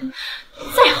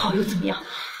再好又怎么样？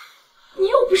你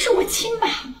又不是我亲爸。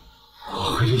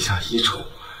我会立下遗嘱，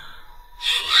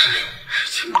许氏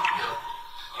是亲朋友，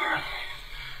儿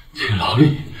女去劳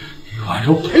力与婉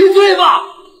柔赔罪吧。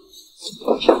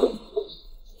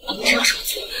你知道什么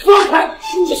罪？放开！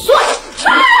你说！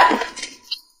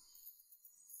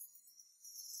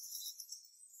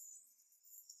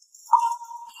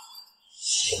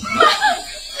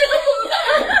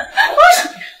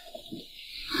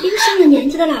一个上了年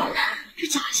纪的老人，这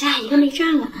脚下一个没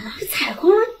站稳，这踩空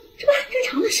了，这不很正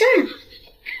常的事儿吗？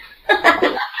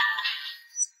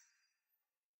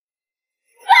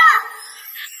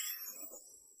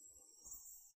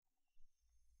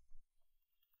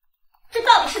这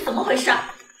到底是怎么回事？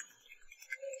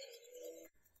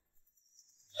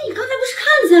你刚才不是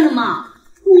看见了吗？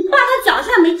你爸他脚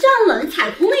下没站稳，踩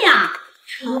空了呀！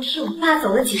这楼梯我爸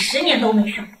走了几10年都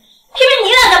没上，偏偏你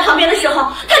俩在旁边的时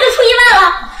候，他就出意外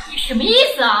了。你什么意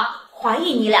思啊？怀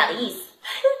疑你俩的意思。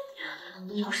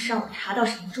要是让我查到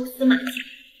什么蛛丝马迹，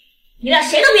你俩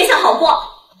谁都别想好过。老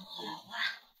万，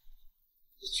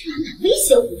你居然敢威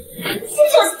胁我，今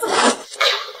就是这么！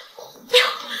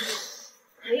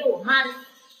还有我妈的，你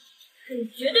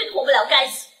绝对脱不了干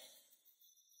系。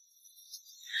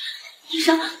医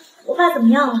生，我爸怎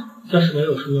么样了？暂时没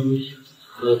有生命危险，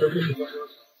但是手术伤。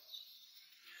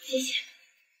谢谢。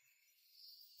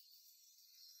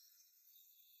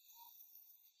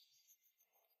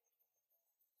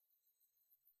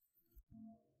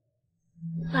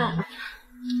爸，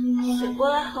醒过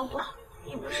来好不好？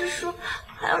你不是说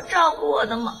还要照顾我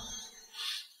的吗？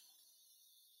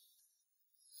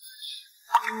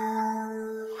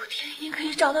我天，一定可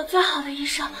以找到最好的医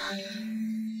生。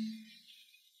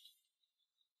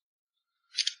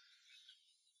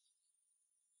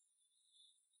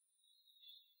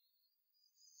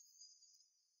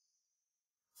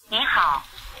您好，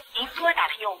您拨打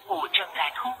的用户正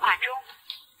在通话中。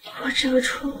我这个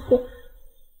蠢货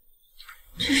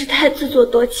真是太自作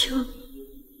多情了。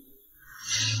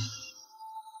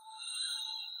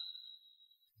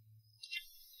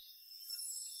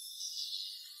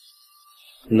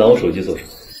你拿我手机做什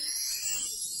么？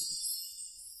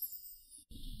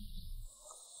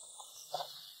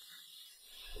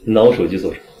你拿我手机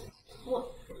做什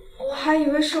么？我还以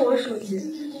为是我手机。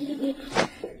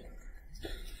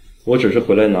我只是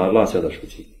回来拿落下的手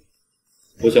机。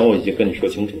我想我已经跟你说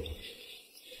清楚了，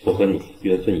我和你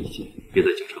缘分已尽，别再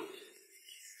纠缠我。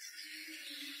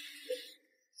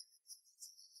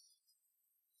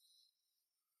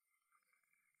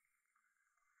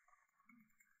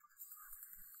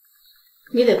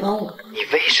你得帮我。你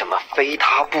为什么非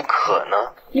他不可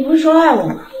呢？你不是说爱我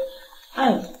吗？爱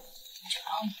我就帮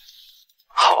我。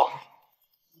好，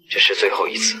这是最后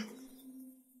一次。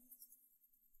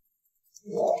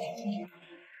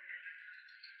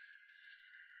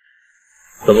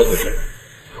怎么回事？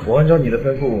我按照你的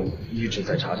吩咐一直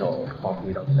在查找花圃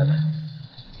味道的太太，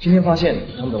今天发现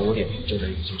他们的窝点就在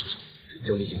一个旧车上，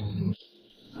就立即封住。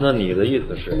那你的意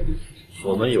思是，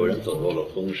我们有人走漏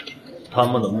了风声，他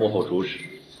们的幕后主使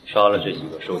杀了这几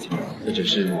个收钱？这只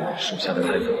是属下的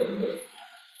猜测。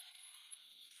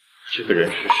这个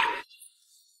人是谁？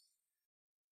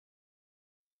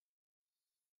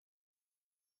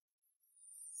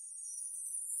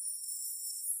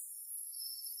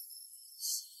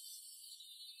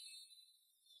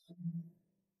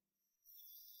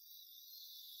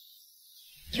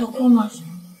有空吗？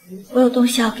我有东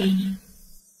西要给你。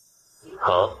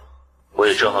好，我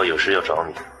也正好有事要找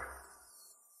你。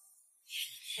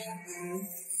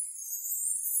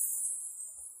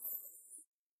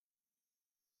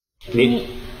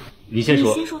你先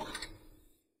说。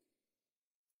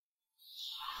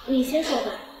你先说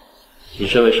吧。你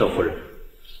身为少夫人，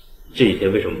这几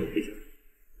天为什么不回家？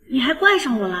你还怪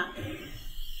上我了？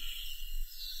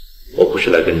我不是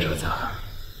来跟你吵架的，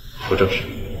我正是。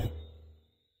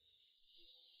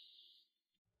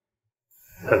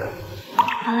看看，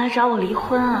他来找我离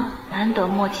婚啊，难得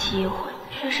默契一回，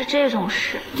却是这种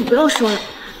事。你不用说了，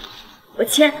我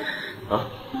签。啊？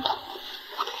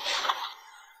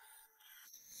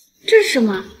这是什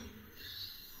么？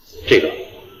这个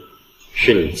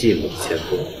是你继母前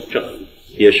夫丈夫，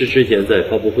也是之前在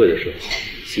发布会的时候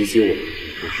袭击我的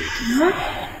同事。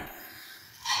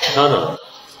他呢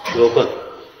是个惯犯，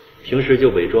平时就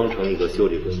伪装成一个修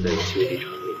理工在修理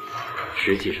厂里，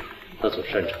实际上他所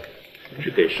擅长的是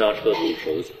给刹车涂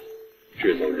手脚，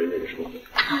制造人为的车祸。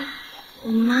我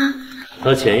妈，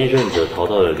他前一阵子逃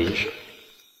到了邻省，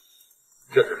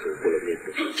这才收获了面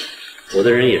子。我的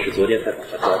人也是昨天才把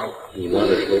他抓住。你妈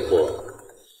的车祸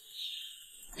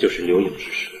就是刘颖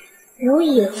之事。刘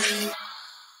颖，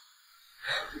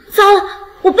糟了，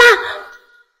我爸，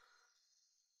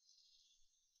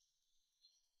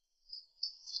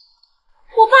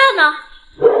我爸呢？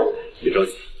别着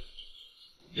急，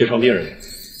接床病人。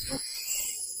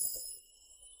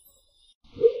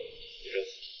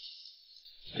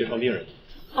接床病人。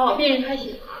哦，病人开醒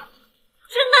了。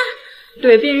真的？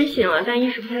对，病人醒了，但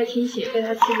意识不太清醒，被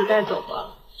他妻子带走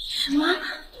了。什么？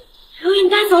刘颖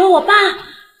带走了我爸？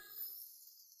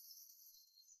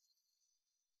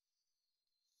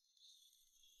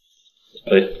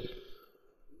哎，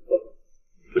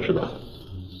不知道。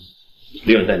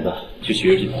刘颖带你爸去许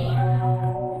愿地方。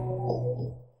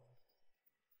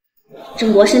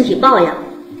郑国身体抱恙，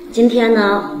今天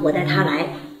呢，我带他来，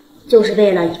就是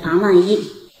为了以防万一，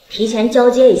提前交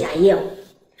接一下业务。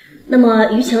那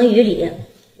么于情于理，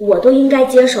我都应该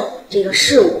接手这个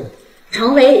事务，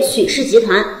成为许氏集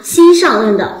团新上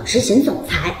任的执行总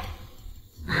裁。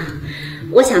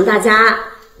我想大家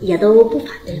也都不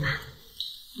反对吧？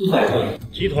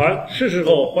集团是时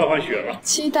候换换血了。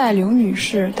期待刘女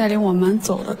士带领我们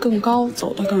走得更高，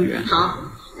走得更远。好，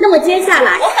那么接下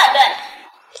来，我反对。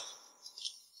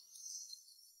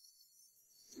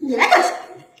你来干什么？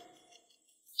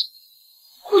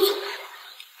顾总，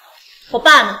我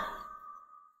爸呢？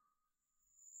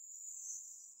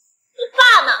你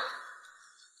爸呢？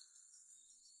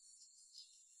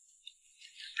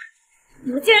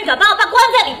你们竟然敢把我爸关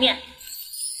在里面！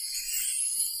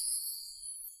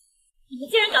你们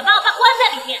竟然敢把我爸关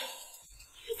在里面！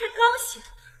这才刚醒，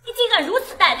你竟敢如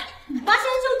此待他！你爸现在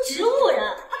就是植物人，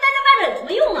他待在外面有什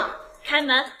么用啊？开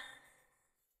门！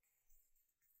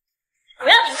我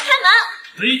让你们开门！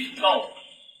谁到？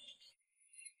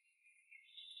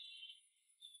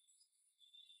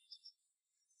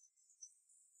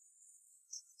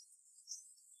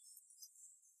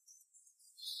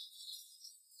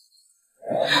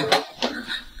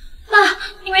爸，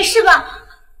你没事吧？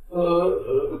爸，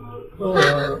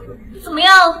怎么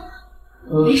样？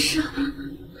没事。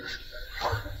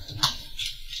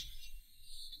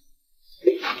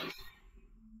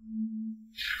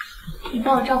你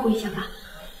帮我照顾一下吧。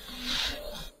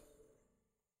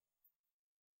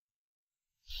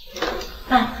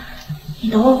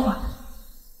等我会儿。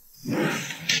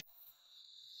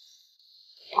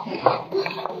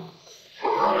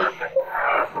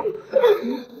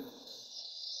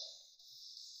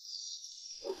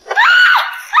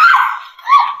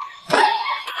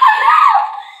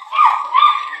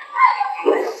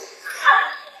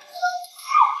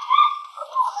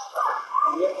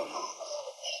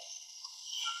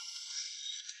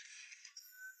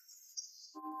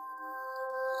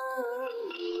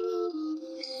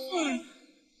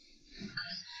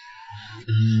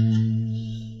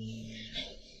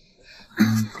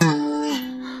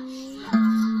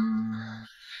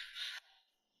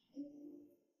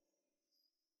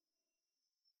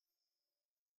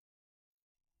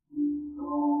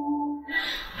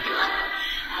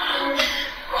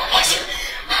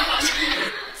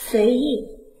随意，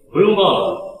不用报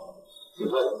了。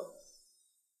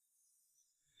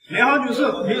连航女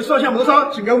士，您涉嫌谋杀，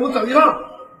请给我们走一趟。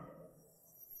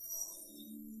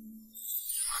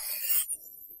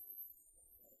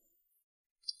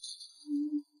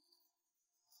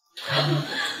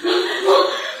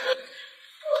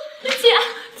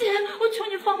姐，我求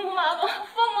你放过妈妈，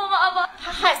放过妈妈！她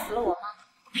害死了我妈，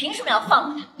我凭什么要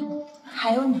放过她？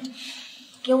还有你，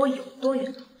给我有多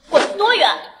远滚多远！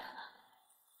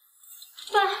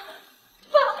爸，你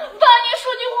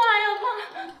说句话呀，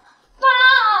爸！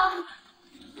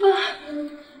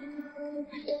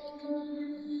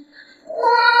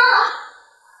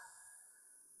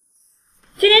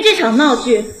今天这场闹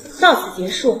剧到此结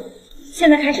束，现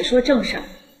在开始说正事儿。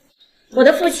我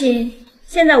的父亲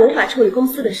现在无法处理公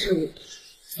司的事务，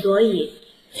所以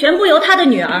全部由他的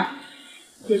女儿，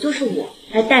也就是我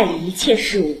来代理一切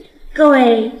事务。各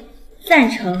位赞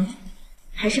成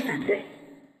还是反对？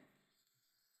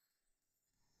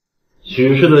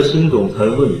许氏的新总裁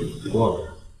问你忘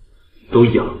了，都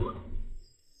养了。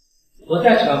我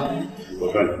赞成。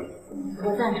我赞成。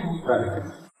我赞成。赞成。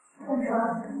赞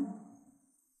成。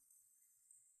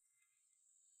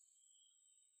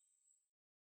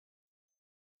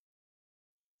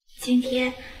今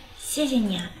天谢谢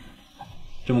你啊。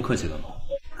这么客气干嘛？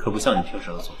可不像你平时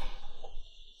的做法。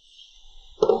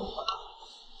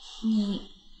你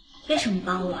为什么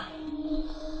帮我？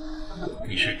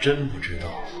你是真不知道，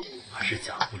还是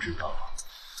假不知道？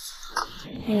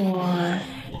我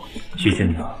徐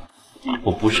经理，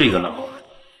我不是一个烂好人，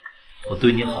我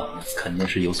对你好肯定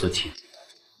是有所企图。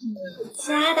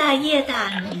家大业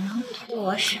大，你能图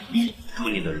我什么呀？图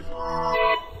你的人。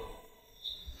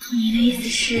你的意思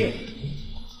是，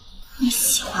你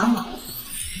喜欢我？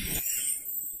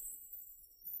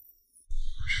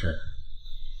是，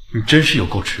你真是有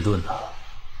够迟钝的。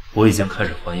我已经开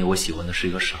始怀疑我喜欢的是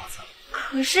一个傻子。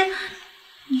可是，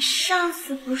你上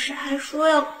次不是还说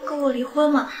要跟我离婚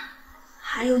吗？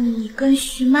还有你跟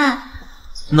徐曼……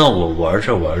那我玩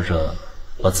着玩着，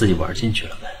把自己玩进去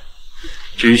了呗。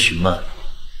至于许曼，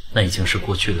那已经是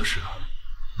过去的事了。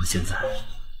我现在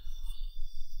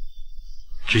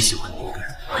只喜欢你一个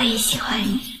人。我也喜欢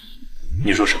你。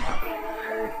你说什么？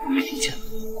没听见。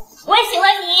我也喜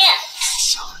欢你。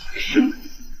是。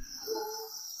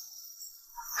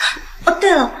哦，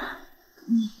对了，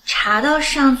你查到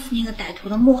上次那个歹徒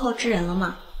的幕后之人了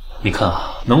吗？你看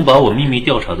啊，能把我秘密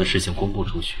调查的事情公布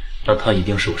出去，那他一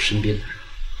定是我身边的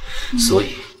人，所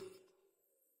以。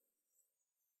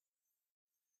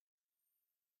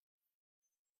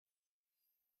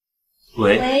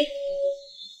喂。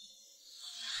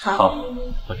好，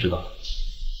我知道了。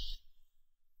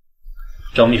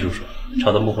张秘书说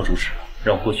查到幕后主使了，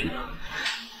让我过去一趟。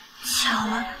巧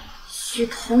了，许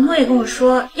彤也跟我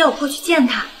说要我过去见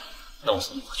他。那我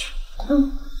送你过去。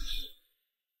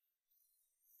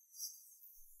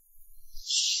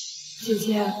姐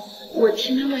姐，我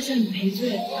替妈妈向你赔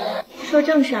罪。说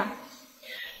正事儿。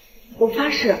我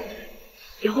发誓，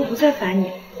以后不再烦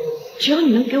你，只要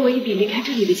你能给我一笔离开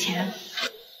这里的钱。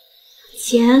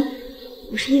钱，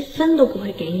我是一分都不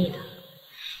会给你的。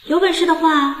有本事的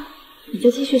话，你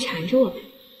就继续缠着我呗。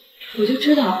我就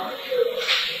知道，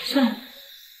算了，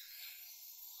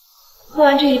喝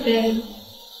完这一杯，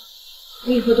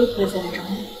我以后都不会再来找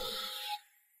你。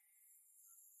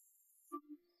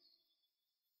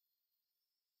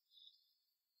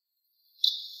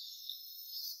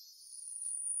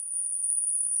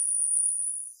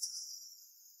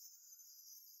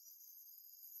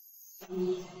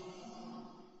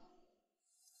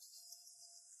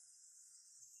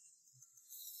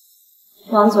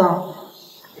王总，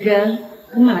人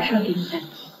我马上给你带。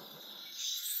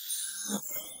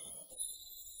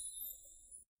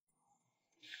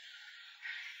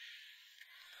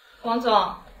王总，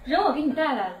人我给你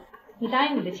带来了，你答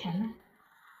应你的钱呢？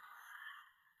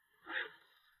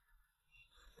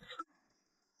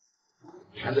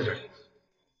全在这里。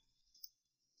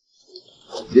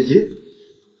别急，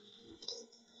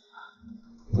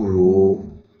不如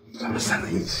咱们3个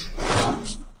一起。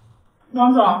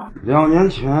王总2年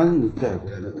前你带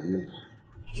过来那个妹妹，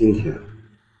今天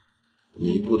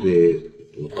你不得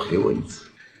多陪我一次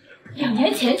？2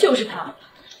年前就是他，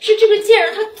是这个贱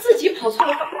人他自己跑错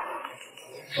了方。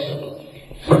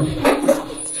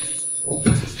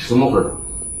怎么回事？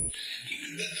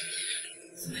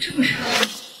怎么这么热？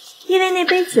因为那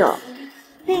杯酒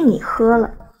被你喝了。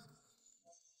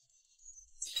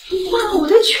忘了我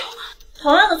的酒，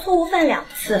同样的错误犯2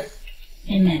次，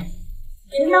妹妹，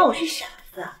真当我是傻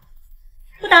子？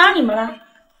不打扰你们了，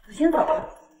我先走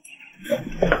了。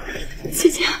姐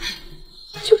姐，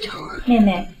救救我！妹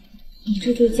妹，你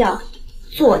这就叫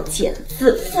作茧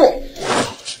自缚。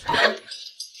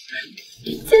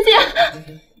姐姐，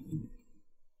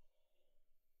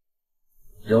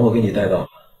人我给你带到了，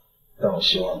但我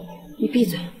希望你闭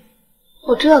嘴！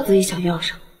我知道自己想要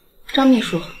什么。张秘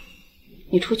书，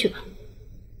你出去吧。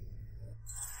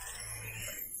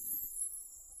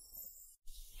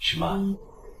许妈，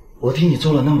我替你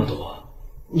做了那么多，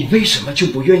你为什么就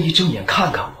不愿意正眼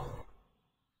看看我？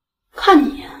看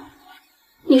你？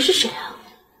你是谁啊？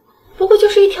不过就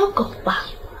是一条狗吧。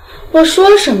我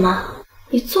说什么，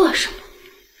你做什么。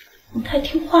你太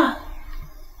听话了，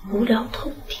无聊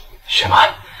透顶。许妈，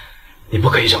你不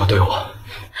可以这么对我。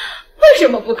为什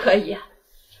么不可以啊？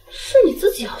是你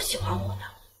自己要喜欢我的，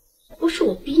不是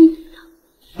我逼你的。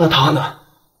那他呢？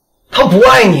他不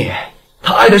爱你，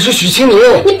他爱的是许清明。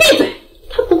你闭嘴！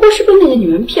他不过是被那个女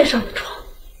人骗上了床，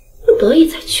不得已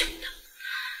才娶的。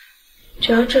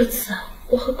只要这次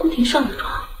我和顾婷上了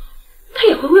床，他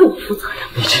也会为我负责的。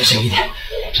你清醒一点，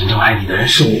真正爱你的人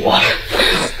是我。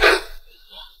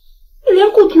你连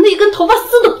顾婷的一根头发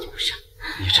丝都比不上。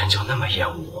你真就那么厌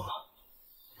恶我吗？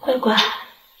乖乖，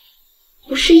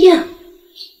不是厌恶，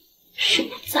是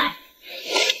不在乎。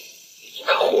你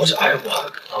可活着爱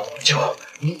我，那我们就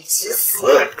一起死。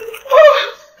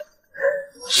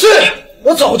是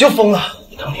我早就疯了。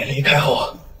当你离开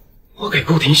后，我给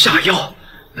顾婷下药，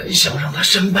本想让她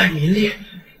身败名裂，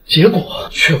结果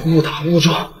却误打误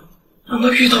撞，让她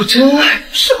遇到真爱。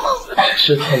什么？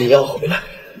知道你要回来，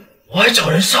我还找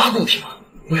人杀顾婷，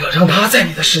为了让她在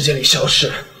你的世界里消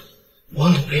失。我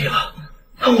努力了，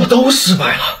但我都失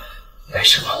败了。为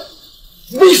什么？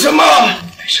为什么？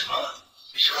为什么？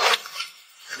为什么？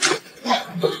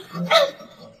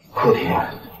顾婷，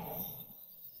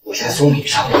我先送你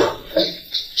上路。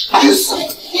去死！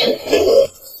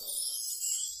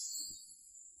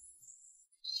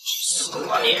死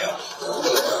吧你！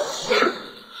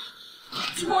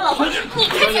我老婆，你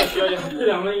快点！小姐，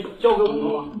这2个交给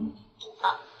我们吧。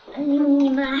你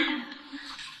们来。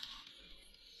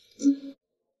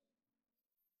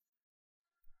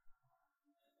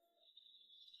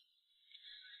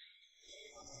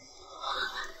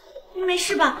你没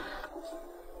事吧？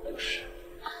有事。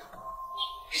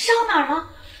伤哪儿了？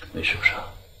没受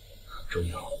伤，重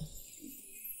要。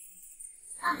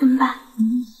那怎么办？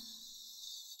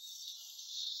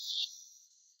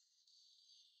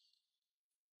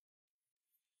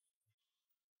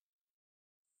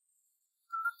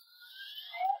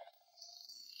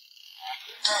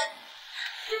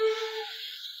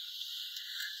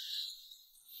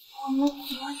我们昨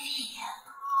天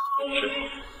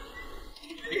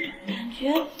感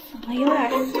觉怎么有点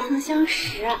似曾相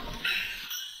识啊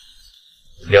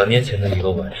？2年前的一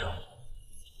个晚上，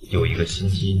有一个心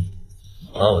机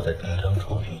把我在同张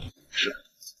床上。是。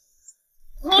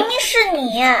明明是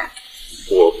你。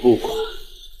我不管，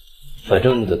反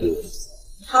正你得对我死。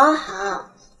好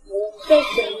好，再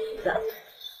选一个。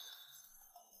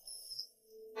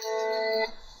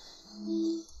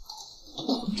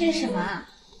这是什么啊？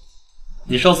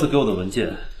你上次给我的文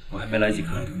件，我还没来及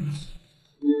看。不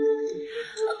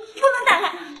能打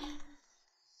开。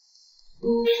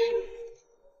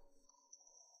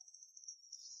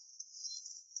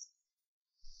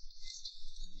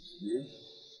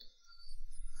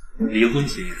离婚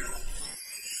协议。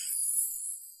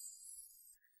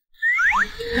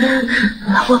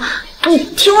老婆，你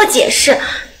听我解释。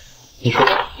你说。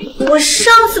我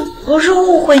上次不是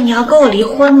误会你要跟我离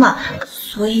婚吗？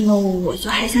所以呢，我就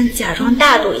还想假装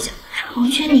大度一下，成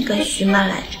全你跟徐曼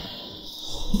来着。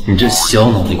你这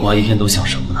小脑袋瓜一天都想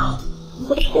什么呢？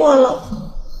我错了。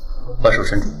把手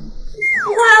伸出。不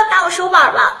会要打我手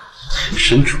板吧？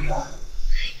伸出来。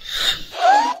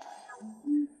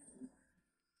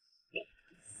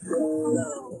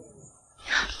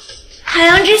海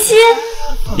洋之心。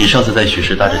你上次在许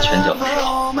氏大展拳脚的时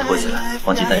候脱下来，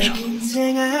忘记带上。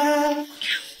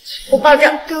我保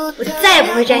证，我再也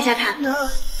不会摘下它。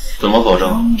怎么保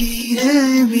证？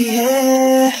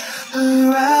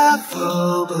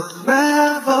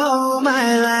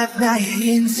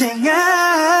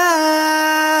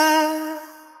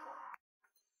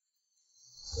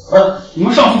你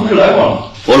们上次不是来过了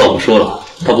吗？我老婆说了，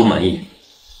她不满意，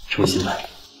重新来。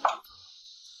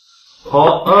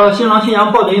好，新郎新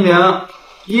娘报警一名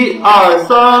，1、2、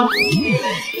3。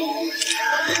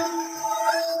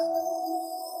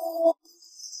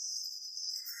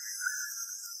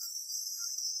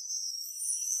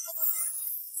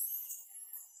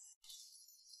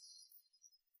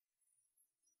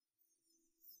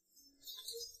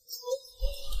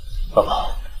爸爸，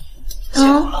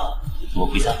辛苦了，我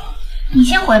回家了。你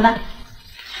先回吧。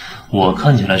我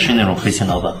看起来是那种黑心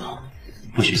老板吗？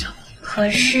不许讲。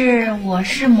可是我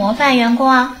是模范员工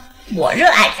啊，我热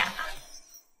爱加班。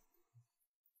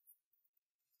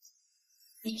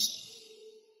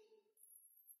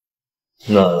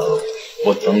那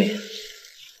我等你。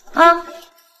啊。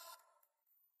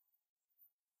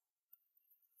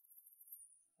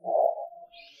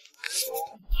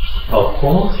老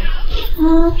婆。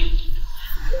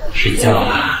睡觉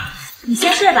了。你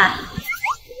先睡吧。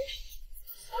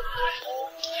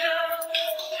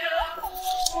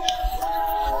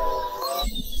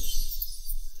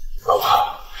老婆，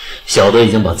小的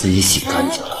已经把自己洗干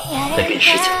净了，再给你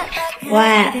侍寝。喂，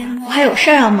我还有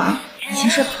事儿要忙，你先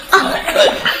睡吧。啊。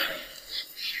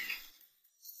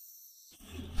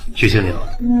许仙娘，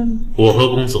我和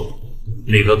工作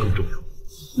哪个更重要？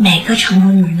每个成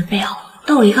功女人的背后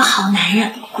都有一个好男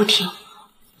人，顾婷，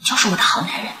你就是我的好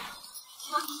男人。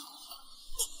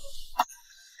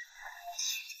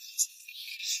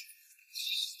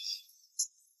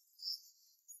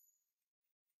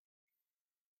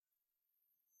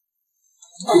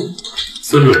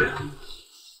孙主任，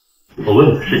我问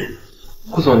你个事情。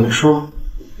顾总，您说。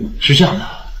是这样的，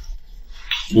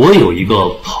我有一个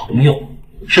朋友，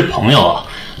是朋友啊，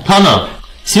他呢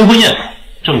新婚燕尔，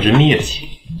正值蜜月期，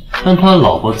但他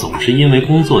老婆总是因为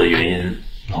工作的原因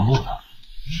冷落他，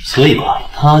所以吧，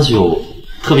他就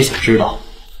特别想知道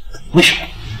为什么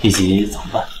以及怎么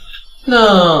办。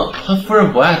那他夫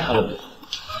人不爱他了呗？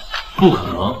不可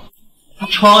能，他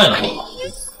超爱我。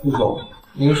顾总，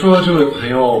您说这位朋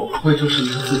友不会就是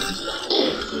您自己的？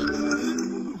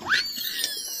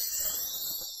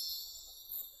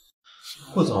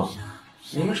顾总，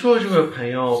您说这位朋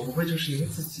友不会就是您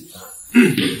自己的？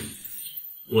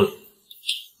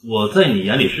我在你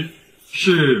眼里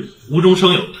是无中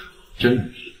生有的，真的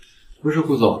是。不是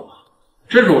顾总，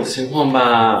这种情况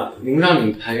吧，您让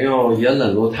你朋友也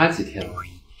冷落他几天了。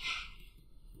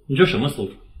你这什么馊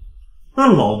主意？那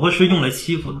老婆是用来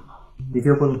欺负的吗？你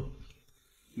结婚了吗？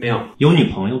没有。有女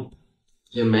朋友？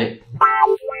也没。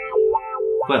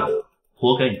怪了，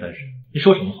活该你单身。你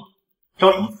说什么话？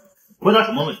着什么？回答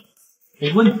什么问题？我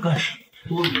问你干什么？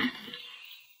多余。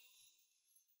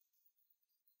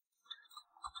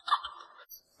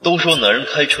都说男人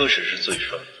开车时是最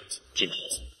帅的，今天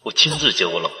我亲自接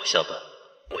我老婆下班，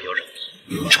我要让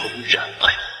你重燃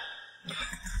爱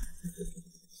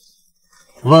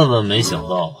火。万万没想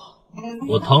到啊，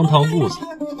我堂堂顾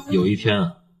总有一天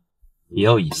啊也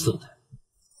要以色态。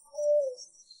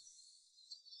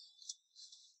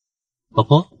老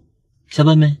婆，下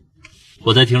班没？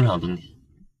我在停车场等你。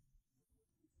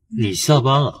你下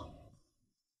班了？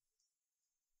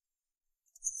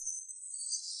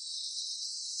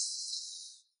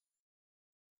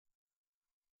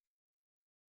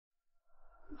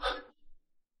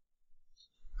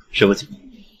什么情况？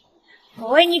我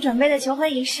为你准备的求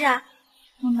婚仪式啊，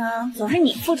不能总是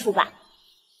你付出吧？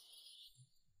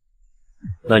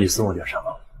那你送我点啥？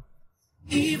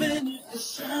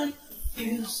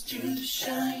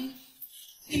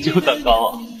就蛋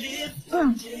糕啊。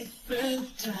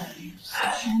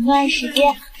前段时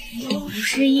间你不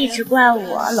是一直怪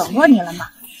我冷落你了吗？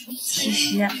其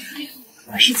实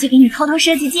我是去给你偷偷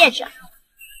设计戒指。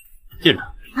戒指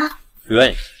啊？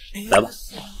愿意，来吧。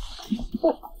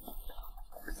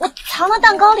我藏到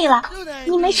蛋糕里了，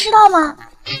你没吃到吗？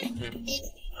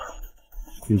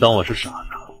你当我是傻子？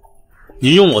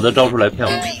你用我的招数来骗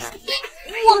我？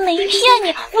我没骗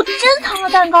你，我真藏到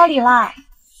蛋糕里了。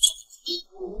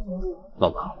老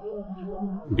婆，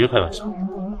你别开玩笑。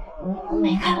我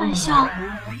没开玩笑。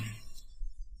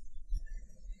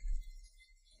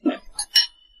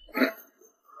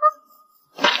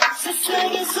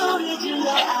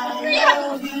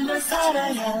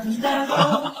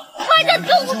快点救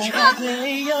护车！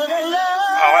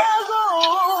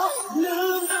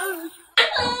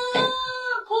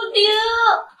顾婷，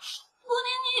顾婷，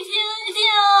你醒醒！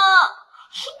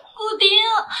顾婷，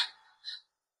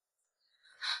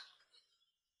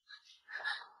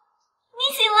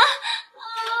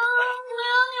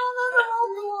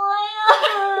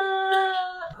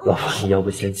老婆，你要不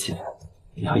嫌弃我，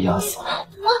你要压死我？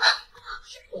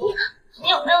你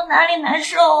有没有哪里难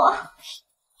受啊？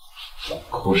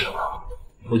哭什么？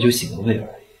我就醒个胃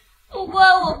而已。都怪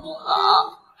我不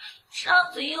好，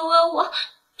上次因为我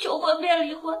求婚变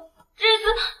离婚，这次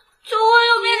求婚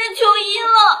又变成求医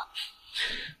了。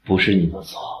不是你的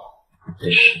错，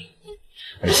这是，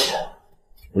而且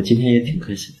我今天也挺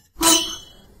开心的。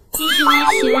你喜欢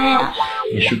喜薇啊？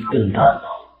你是笨蛋吗？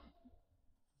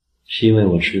是因为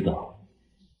我知道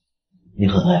你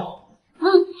很爱我。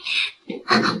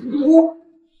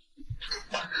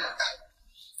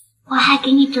我还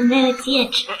给你准备了戒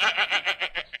指。我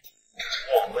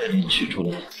为你取出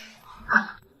了。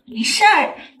没事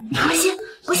儿，放心，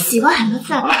我洗过很多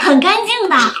次，很干净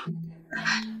的。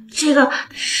这个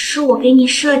是我给你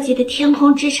设计的天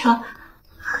空之城，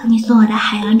和你送我的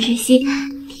海洋之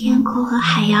心，天空和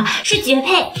海洋是绝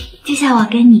配，就像我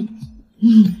跟你，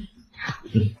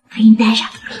给你戴上。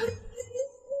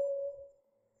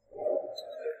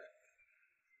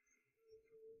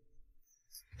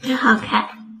真好看，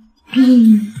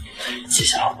谢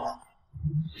谢老婆。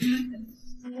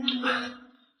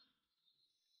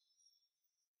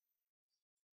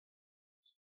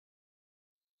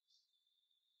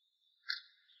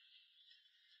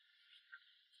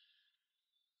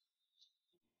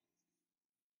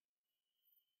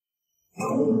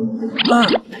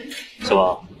小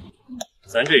王，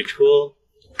咱这车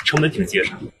成本挺结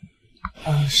实。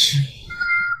是。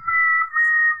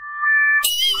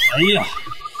哎呀，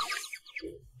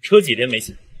车几天没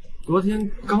洗？昨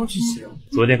天刚去洗。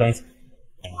昨天刚洗。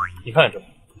你看着，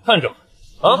看着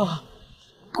啊！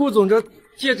顾总这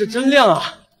戒指真亮啊！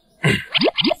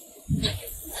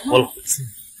我老婆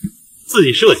自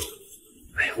己设计的。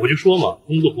哎呀，我就说嘛，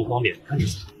工作不方便，看着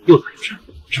又大又闪，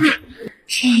是不是？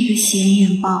这个显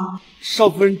眼包，少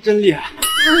夫人真厉害。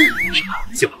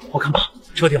行，我看吧，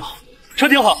车停好，车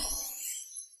停好。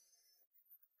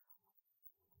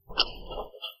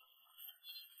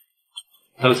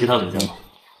还有其他文件吗？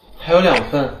还有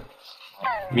2份，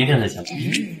明天再签。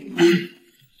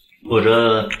我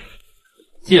这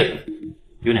戒指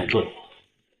有点硌脚，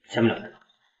签不了。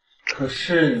可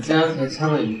是你竟然才签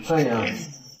了1份呀！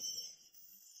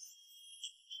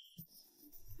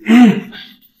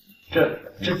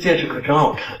这戒指可真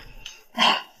好看。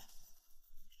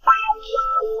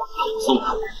送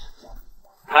他。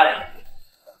哎，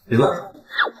别乱。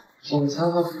总裁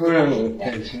和夫人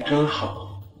感情真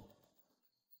好。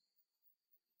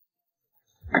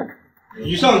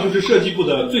以上就是设计部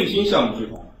的最新项目计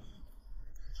划。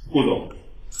顾总，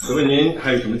请问您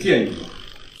还有什么建议吗？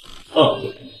我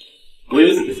有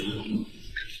几个建议，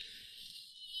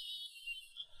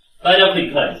大家可以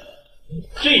看一下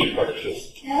这一块的设计。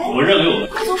我认为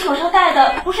顾总手上戴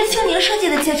的不是青柠设计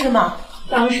的戒指吗？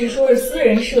当时说是私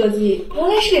人设计，原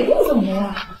来是给顾总的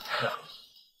呀。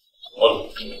我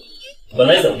本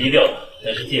来想低调的，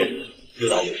但是戒指又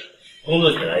大又闪，工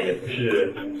作起来也不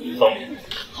是方便。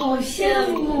好羡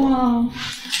慕啊！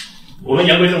我们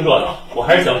言归正传啊，我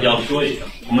还是想说一下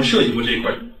我们设计部这一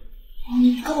块。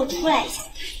你跟我出来一下。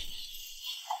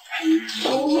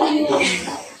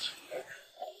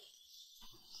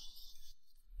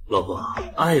老婆，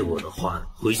爱我的话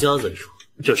回家再说，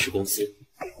这是公司。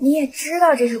你也知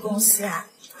道这是公司啊，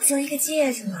就一个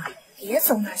戒指嘛，别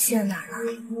走哪信哪了。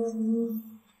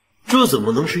这怎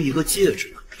么能是一个戒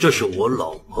指呢？这是我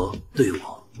老婆对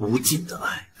我无尽的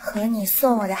爱。和你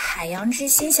送我的海洋之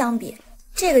心相比，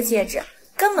这个戒指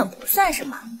根本不算什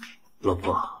么。老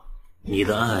婆，你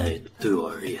的爱对我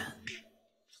而言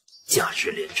价值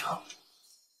连城。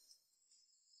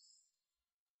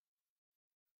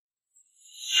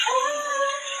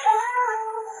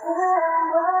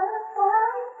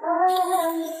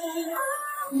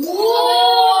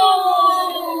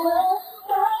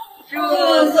祝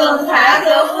总裁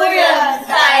和夫人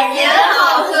百年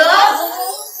好合。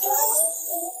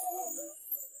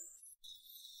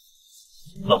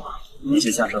老婆，你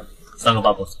先下车，3个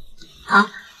8波。好，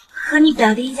和你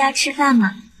表弟一家吃饭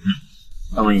吗？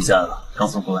他们一家子刚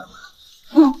从国外回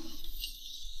来。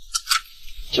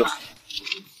去吧。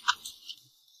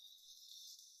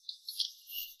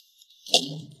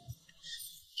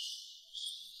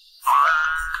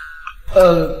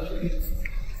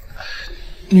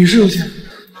女士优先。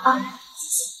啊，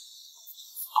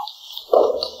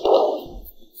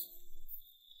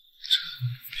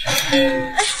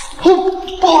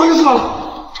不好意思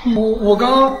啊，我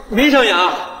刚刚没长眼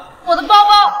啊。我的包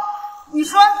包，你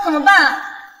说怎么办？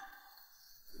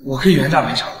我可以原价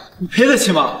赔偿，你赔得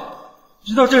起吗？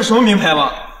知道这是什么名牌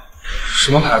吗？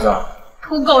什么牌子啊？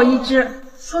土狗一只，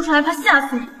说出来怕吓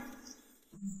死你。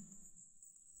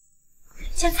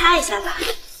先擦一下吧。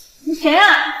你谁啊？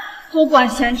多管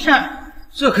闲事儿！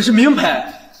这可是名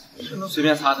牌，这能随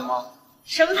便擦的吗？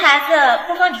什么牌子？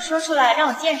不妨你说出来，让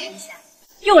我见识一下。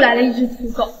又来了一只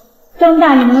土狗，睁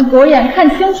大你们的狗眼看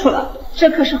清楚了，这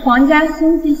可是皇家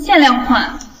新季限量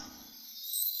款。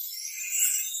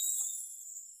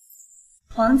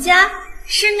皇家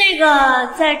是那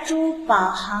个在珠宝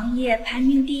行业排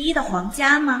名第1的皇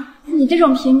家吗？你这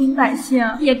种平民百姓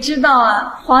也知道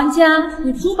啊，皇家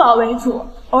以珠宝为主，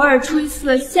偶尔出一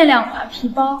次限量款皮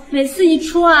包，每次一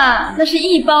出啊，那是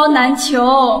一包难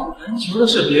求。难求的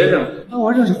是别人，那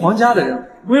我认识皇家的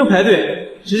人，不用排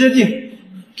队，直接订。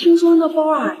听说那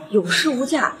包啊有市无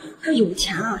价，他有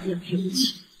钱啊也赔不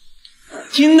起。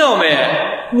听到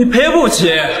没？你赔不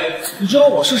起。你知道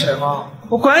我是谁吗？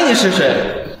我管你是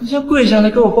谁，你先跪下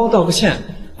来给我包道个歉，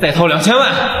再掏2000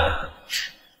万。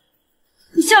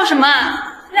你笑什么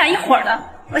啊？你俩一伙儿的。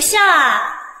我笑啊，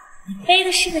你背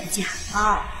的是个假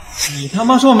包。你他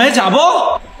妈说我买假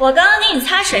包？我刚刚给你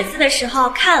擦水渍的时候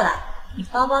看了，你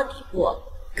包包底部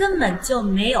根本就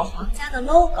没有皇家的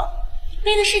logo， 你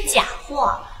背的是假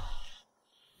货。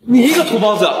你一个土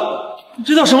包子，你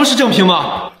知道什么是正品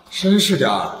吗？绅士点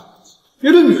儿，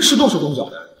别对女士动手动脚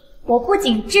的。我不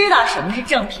仅知道什么是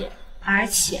正品，而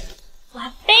且我还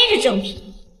背着正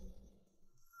品。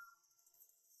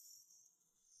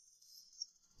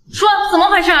说怎么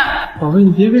回事？宝贝，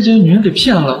你别被这些女人给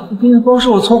骗了。我给你的包是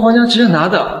我从皇家直接拿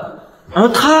的，而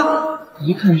她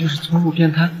一看就是从路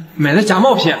边摊买的假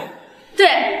冒品。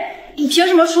对，你凭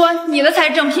什么说你的才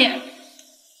是正品？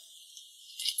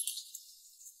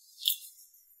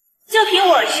就凭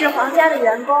我是皇家的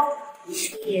员工，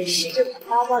也是这款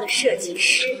包包的设计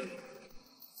师。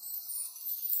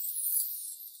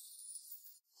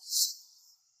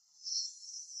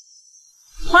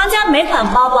皇家每款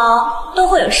包包都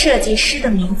会有设计师的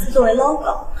名字作为 logo，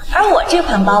 而我这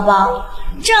款包包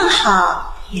正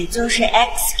好也就是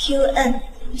XQN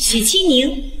许清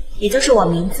宁，也就是我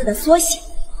名字的缩写。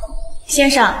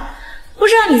先生，不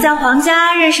知道你在皇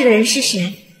家认识的人是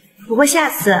谁？不过下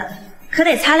次可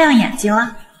得擦亮眼睛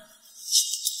了。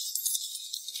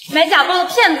买假包的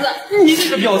骗子！你这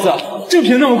个婊子，正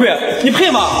品那么贵，你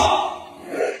配吗？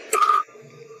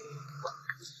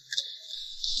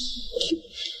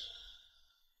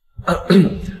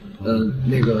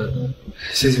那个，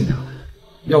谢谢你啊，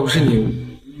要不是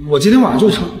你，我今天晚上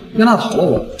就成冤大头了。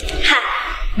我，嗨，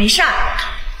没事儿。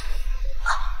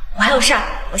我还有事儿，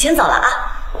我先走了啊，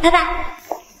拜拜。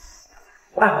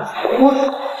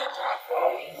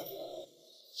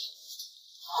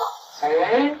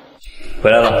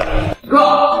回来了，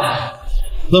哥，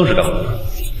愣是干嘛？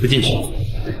不进去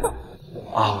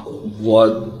啊，我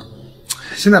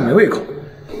现在没胃口。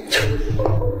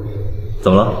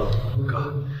怎么了？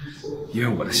哥，因为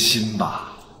我的心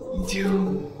吧，已经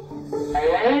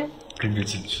跟着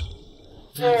进去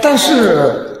了。但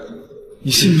是，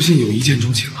你信不信有一见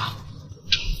钟情啊？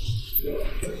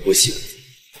不信。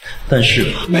但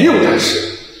是没有但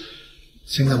是。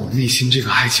现在我内心这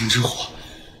个爱情之火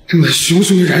正在熊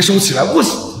熊地燃烧起来，我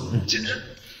简直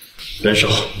燃烧。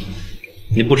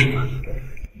你不吃吗？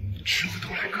吃不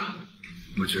动来哥，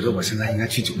我觉得我现在应该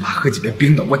去酒吧喝几杯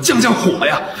冰的，我降降火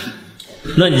呀。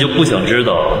那你就不想知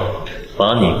道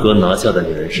把你哥拿下的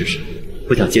女人是谁？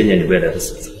不想见见你未来的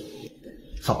嫂子？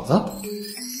嫂子？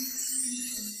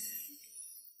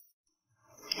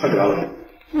快点了！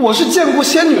我是见过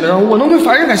仙女的人，我能对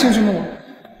凡人感兴趣吗？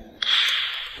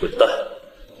滚蛋！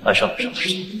爱上什么事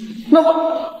情？那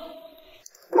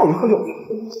我们喝酒去。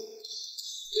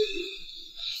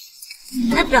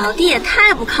你的表弟也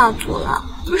太不靠谱了，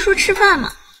不是说吃饭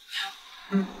吗？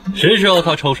谁知道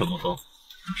他抽什么风？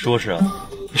说是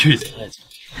遇见爱情。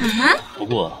不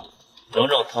过能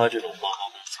让他这种花花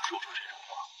公子说出这种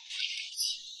话，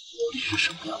到底是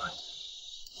什么样的人？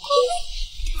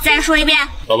再说一遍。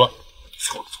老婆，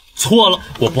错了，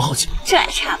我不好奇。这也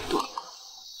差不多。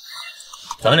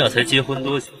咱俩才结婚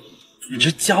多久，你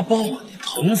这家暴啊，你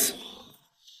疼死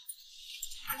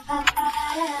我！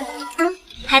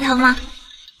还疼吗？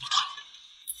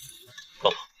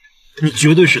老婆，你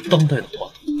绝对是当代的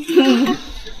花。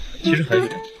其实还有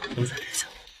点能再来一下。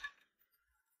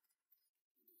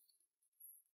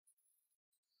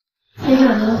谢谢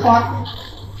您的花。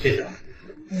谢谢。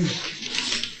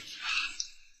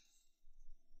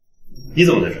你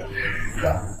怎么在这？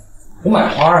我买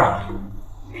花啊。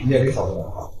你也给嫂子买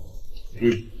花。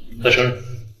她生日。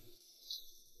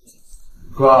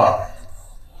哥，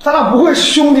咱俩不会是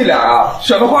兄弟俩啊？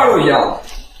选的花都一样。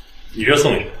你这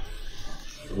送人。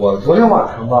我昨天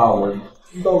晚上吧，我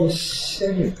遇到个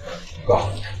仙女。哥，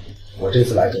我这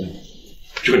次来这里，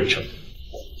这你成。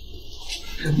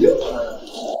肯定。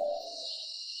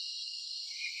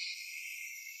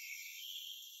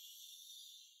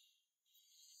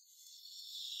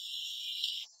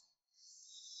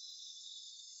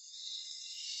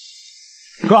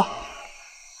哥，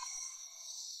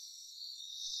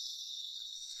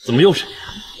怎么又是你？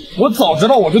我早知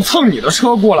道我就蹭你的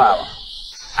车过来了。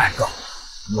哎哥，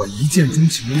我一见钟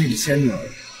情的那个仙女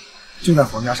就在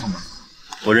皇家上班。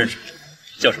我认识，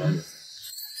叫什么名字？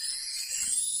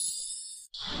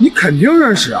你肯定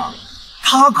认识啊，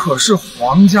他可是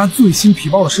皇家最新皮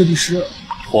包的设计师。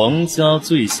皇家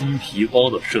最新皮包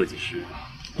的设计师，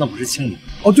那不是青柠？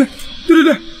哦，对，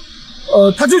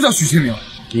他就叫许青柠。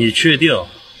你确定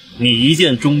你一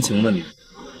见钟情的女人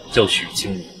叫许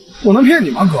青柠？我能骗你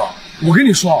吗，哥？我跟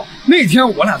你说，那天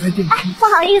我俩在电梯。不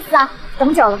好意思啊，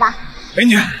等久了吧？美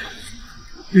女，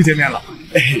又见面了。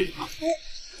哎，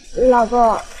老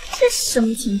公，这是什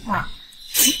么情况？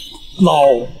老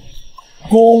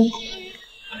公，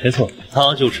没错，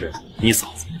她就是你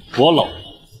嫂子，我老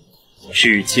婆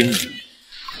许青柠。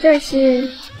这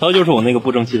是？她就是我那个不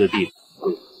争气的弟弟。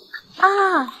啊，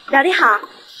表弟好。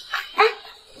哎，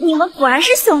你们果然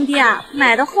是兄弟啊，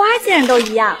买的花竟然都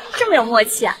一样，这么有默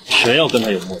契啊？谁要跟他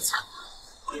有默契？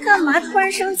干嘛突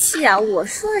然生气啊？我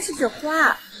说的是这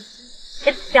花。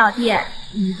哎，表弟，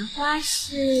你的花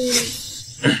是？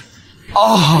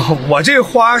哦，我这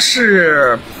花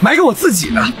是买给我自己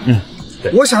的。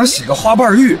对，我想洗个花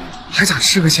瓣浴，还想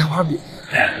吃个鲜花饼。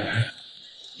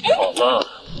好了，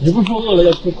你不说饿了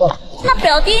要吃饭？那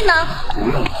表弟呢？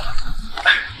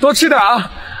多吃点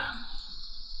啊！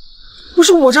不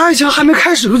是我这爱情还没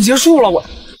开始就结束了，我。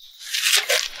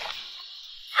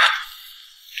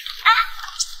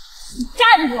你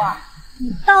站住！你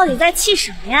到底在气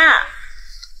什么呀？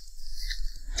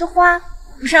这花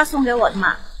不是要送给我的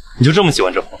吗？你就这么喜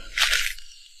欢这花？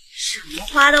什么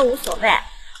花都无所谓，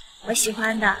我喜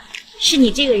欢的是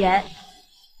你这个人。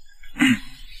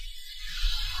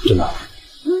真的？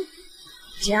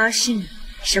只要是你，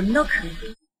什么都可以。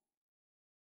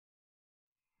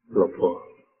老婆，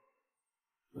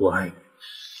我爱你。